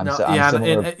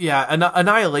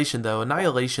 Annihilation though.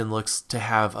 Annihilation looks to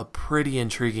have a pretty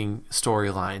intriguing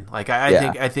storyline. Like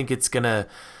I think it's gonna.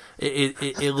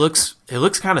 It looks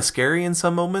kind of scary in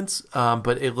some moments,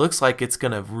 but it looks like it's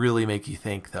gonna really make you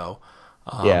think though.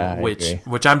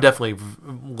 Which I'm definitely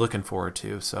looking forward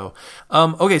to. So,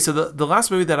 okay, so the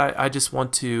last movie that I just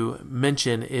want to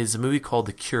mention is a movie called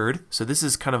The Cured. So this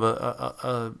is kind of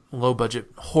a low budget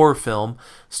horror film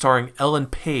starring Ellen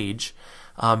Page,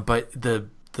 but the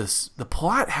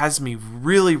plot has me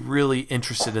really, really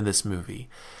interested in this movie.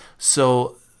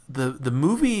 So the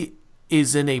movie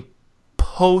is in a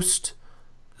post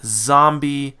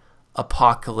zombie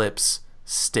apocalypse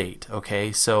state.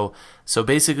 Okay, so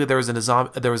basically there was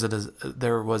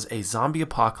a zombie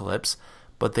apocalypse,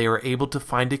 but they were able to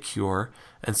find a cure,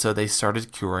 and so they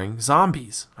started curing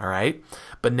zombies. All right,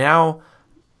 but now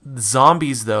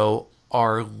zombies though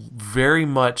are very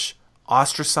much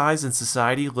ostracized in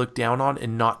society, looked down on,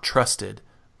 and not trusted.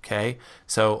 Okay,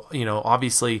 so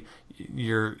obviously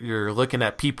you're looking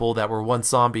at people that were once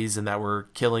zombies and that were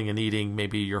killing and eating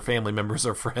maybe your family members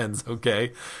or friends.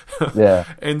 Okay. Yeah.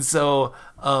 And so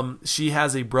she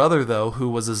has a brother though who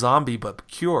was a zombie but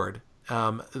cured.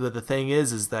 The thing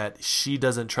is that she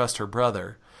doesn't trust her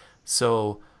brother.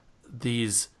 So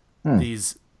these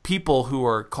people who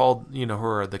are called, who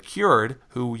are the cured,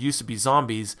 who used to be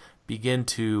zombies, begin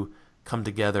to come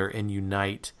together and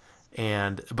unite,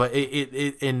 but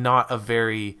it in not a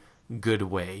very good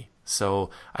way. So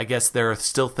I guess there are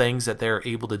still things that they're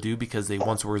able to do because they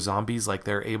once were zombies, like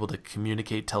they're able to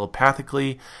communicate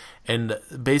telepathically. And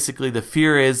basically the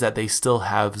fear is that they still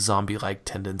have zombie-like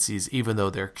tendencies even though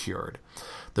they're cured.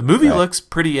 The movie looks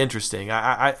pretty interesting.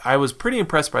 I was pretty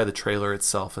impressed by the trailer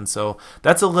itself. And so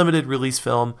that's a limited release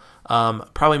film.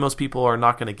 Probably most people are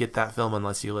not going to get that film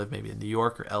unless you live maybe in New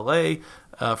York or LA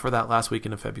for that last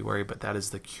weekend of February. But that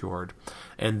is The Cured.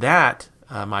 And that,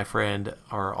 my friend,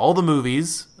 are all the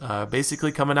movies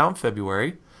basically coming out in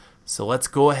February. So let's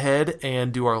go ahead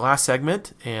and do our last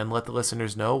segment and let the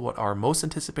listeners know what our most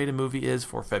anticipated movie is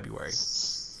for February.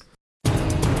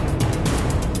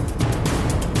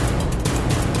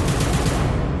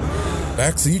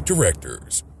 Backseat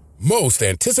Directors Most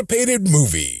Anticipated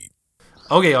Movie.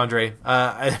 Okay, Andre,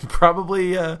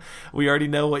 probably we already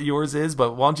know what yours is,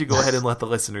 but why don't you go ahead and let the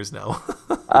listeners know?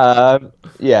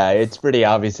 Yeah, it's pretty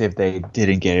obvious if they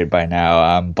didn't get it by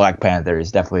now. Black Panther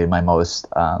is definitely my most,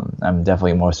 I'm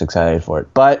definitely most excited for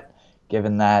it. But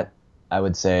given that, I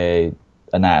would say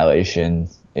Annihilation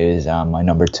is my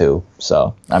number 2.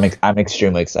 So I'm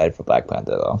extremely excited for Black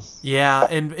Panther though. Yeah,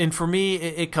 and for me,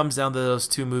 it comes down to those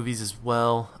two movies as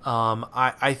well.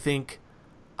 I think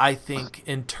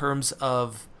in terms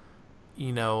of,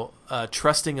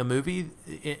 trusting a movie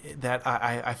that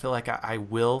I feel like I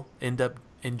will end up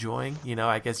enjoying,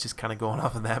 I guess just kind of going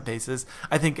off of that basis,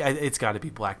 I think it's got to be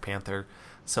Black Panther.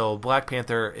 So Black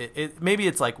Panther, maybe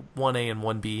it's like 1A and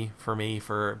 1B for me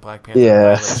for Black Panther.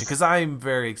 Yeah. Because I'm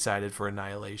very excited for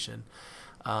Annihilation.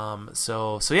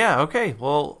 So yeah, okay.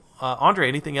 Well, Andre,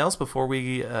 anything else before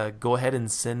we go ahead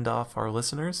and send off our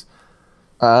listeners?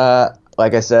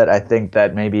 Like I said, I think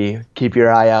that maybe keep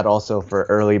your eye out also for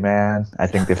Early Man. I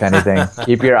think if anything,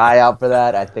 keep your eye out for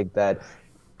that. I think that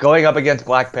going up against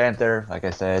Black Panther, like I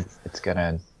said, it's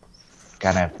gonna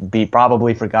kind of be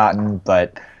probably forgotten,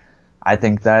 but I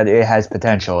think that it has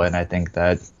potential, and I think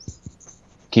that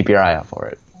keep your eye out for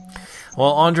it.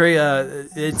 Well, Andre,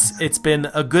 it's been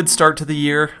a good start to the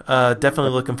year.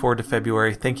 Definitely looking forward to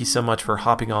February. Thank you so much for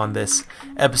hopping on this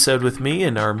episode with me,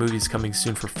 and our movie's coming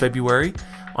soon for February.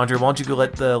 Andre, why don't you go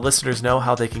let the listeners know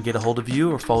how they can get a hold of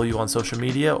you or follow you on social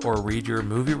media or read your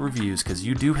movie reviews, because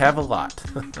you do have a lot.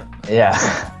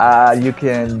 Yeah. You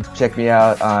can check me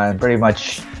out on pretty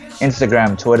much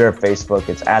Instagram, Twitter, Facebook.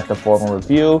 It's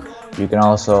 @TheFormalReview. You can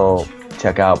also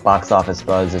check out Box Office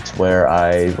Buzz. It's where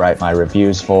I write my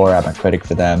reviews for. I'm a critic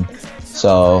for them.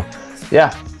 So,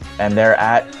 yeah. And they're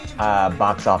at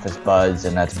Box Office Buzz,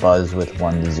 and that's Buzz with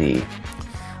 1 Z.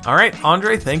 All right,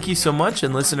 Andre, thank you so much.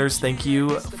 And listeners, thank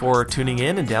you for tuning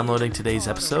in and downloading today's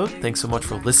episode. Thanks so much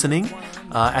for listening.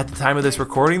 At the time of this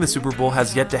recording, the Super Bowl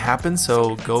has yet to happen,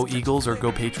 so go Eagles or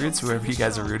go Patriots, whoever you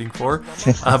guys are rooting for.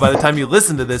 By the time you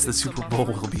listen to this, the Super Bowl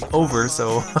will be over,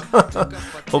 so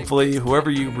hopefully whoever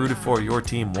you rooted for, your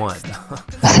team won.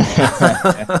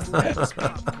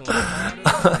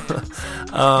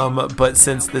 But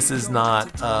since this is not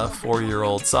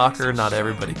 4-year-old soccer, not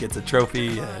everybody gets a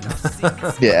trophy. And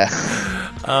Yeah.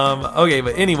 Okay,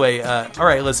 but anyway, all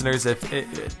right, listeners, if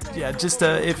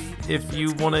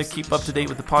you want to keep up to date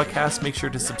with the podcast, make sure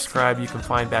to subscribe. You can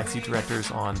find Backseat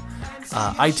Directors on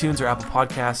iTunes or Apple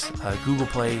Podcasts, Google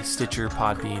Play, Stitcher,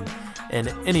 Podbean, and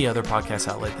any other podcast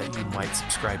outlet that you might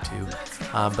subscribe to.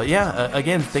 But yeah,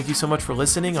 again, thank you so much for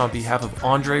listening. On behalf of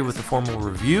Andre with the formal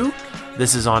review,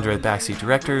 this is Andre with Backseat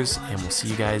Directors, and we'll see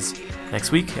you guys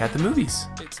next week at the movies.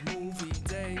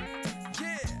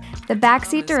 The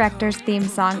Backseat Directors theme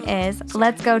song is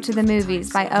Let's Go to the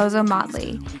Movies by Ozo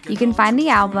Motley. You can find the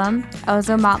album,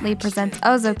 Ozo Motley Presents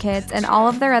Ozo Kids, and all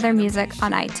of their other music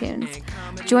on iTunes.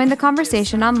 Join the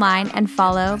conversation online and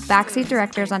follow Backseat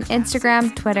Directors on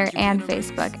Instagram, Twitter, and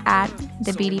Facebook at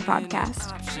The BD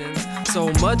Podcast.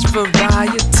 So much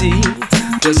variety.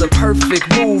 There's a perfect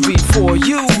movie for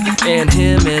you and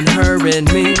him and her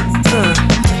and me.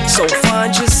 So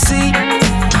find your seat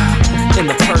in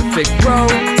the perfect row.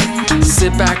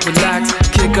 Sit back, relax,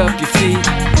 kick up your feet,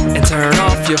 and turn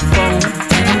off your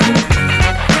phone.